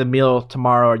part of the meal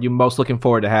tomorrow are you most looking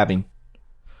forward to having?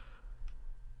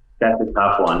 That's a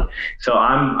tough one. So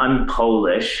I'm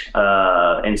Polish,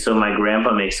 and so my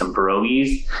grandpa makes some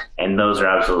pierogies, and those are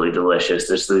absolutely delicious.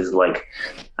 There's these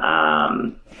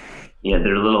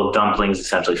they're little dumplings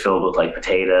essentially filled with like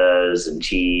potatoes and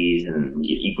cheese, and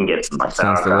you can get some like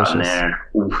sauerkraut in there.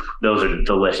 Oof, those are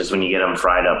delicious when you get them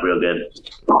fried up real good.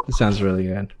 It sounds really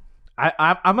good.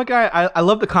 I'm a guy. I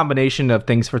love the combination of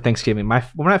things for Thanksgiving. One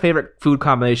of my favorite food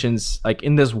combinations, like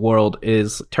in this world,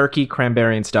 is turkey,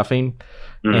 cranberry, and stuffing,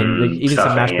 and even stuffing,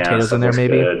 some mashed potatoes in there,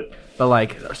 maybe. Good. But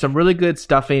like some really good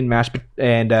stuffing, mashed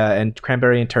and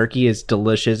cranberry and turkey is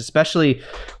delicious. Especially,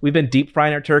 we've been deep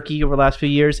frying our turkey over the last few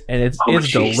years, and it's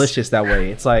delicious that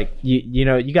way. It's like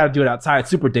you got to do it outside.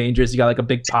 It's super dangerous. You got like a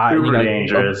big pot. Super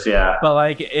dangerous, yeah. But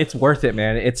like it's worth it,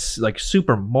 man. It's like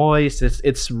super moist.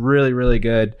 It's really really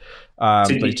good. So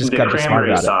but you just got to be smart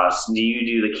about sauce. Do you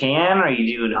do the can or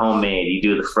you do it homemade? You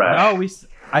do the fresh? No,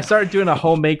 I started doing a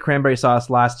homemade cranberry sauce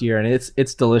last year, and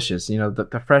it's delicious.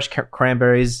 The fresh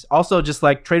cranberries. Also, just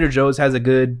like Trader Joe's has a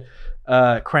good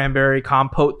cranberry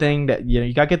compote thing that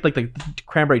you gotta get like the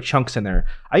cranberry chunks in there.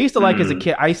 I used to like as a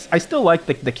kid. I still like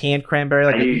the canned cranberry.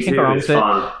 Like you can't go wrong with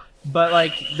it. But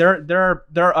like there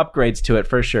are upgrades to it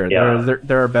for sure. Yeah.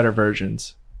 There are better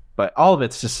versions. But all of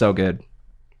it's just so good.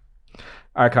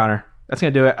 All right, Connor. That's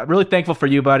going to do it. I'm really thankful for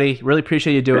you, buddy. Really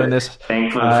appreciate you doing this.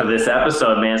 Thankful for this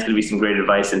episode, man. It's going to be some great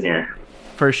advice in here.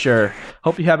 For sure.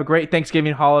 Hope you have a great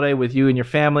Thanksgiving holiday with you and your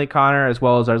family, Connor, as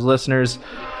well as our listeners.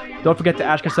 Don't forget to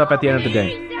ask yourself at the end of the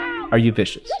day, are you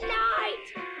vicious?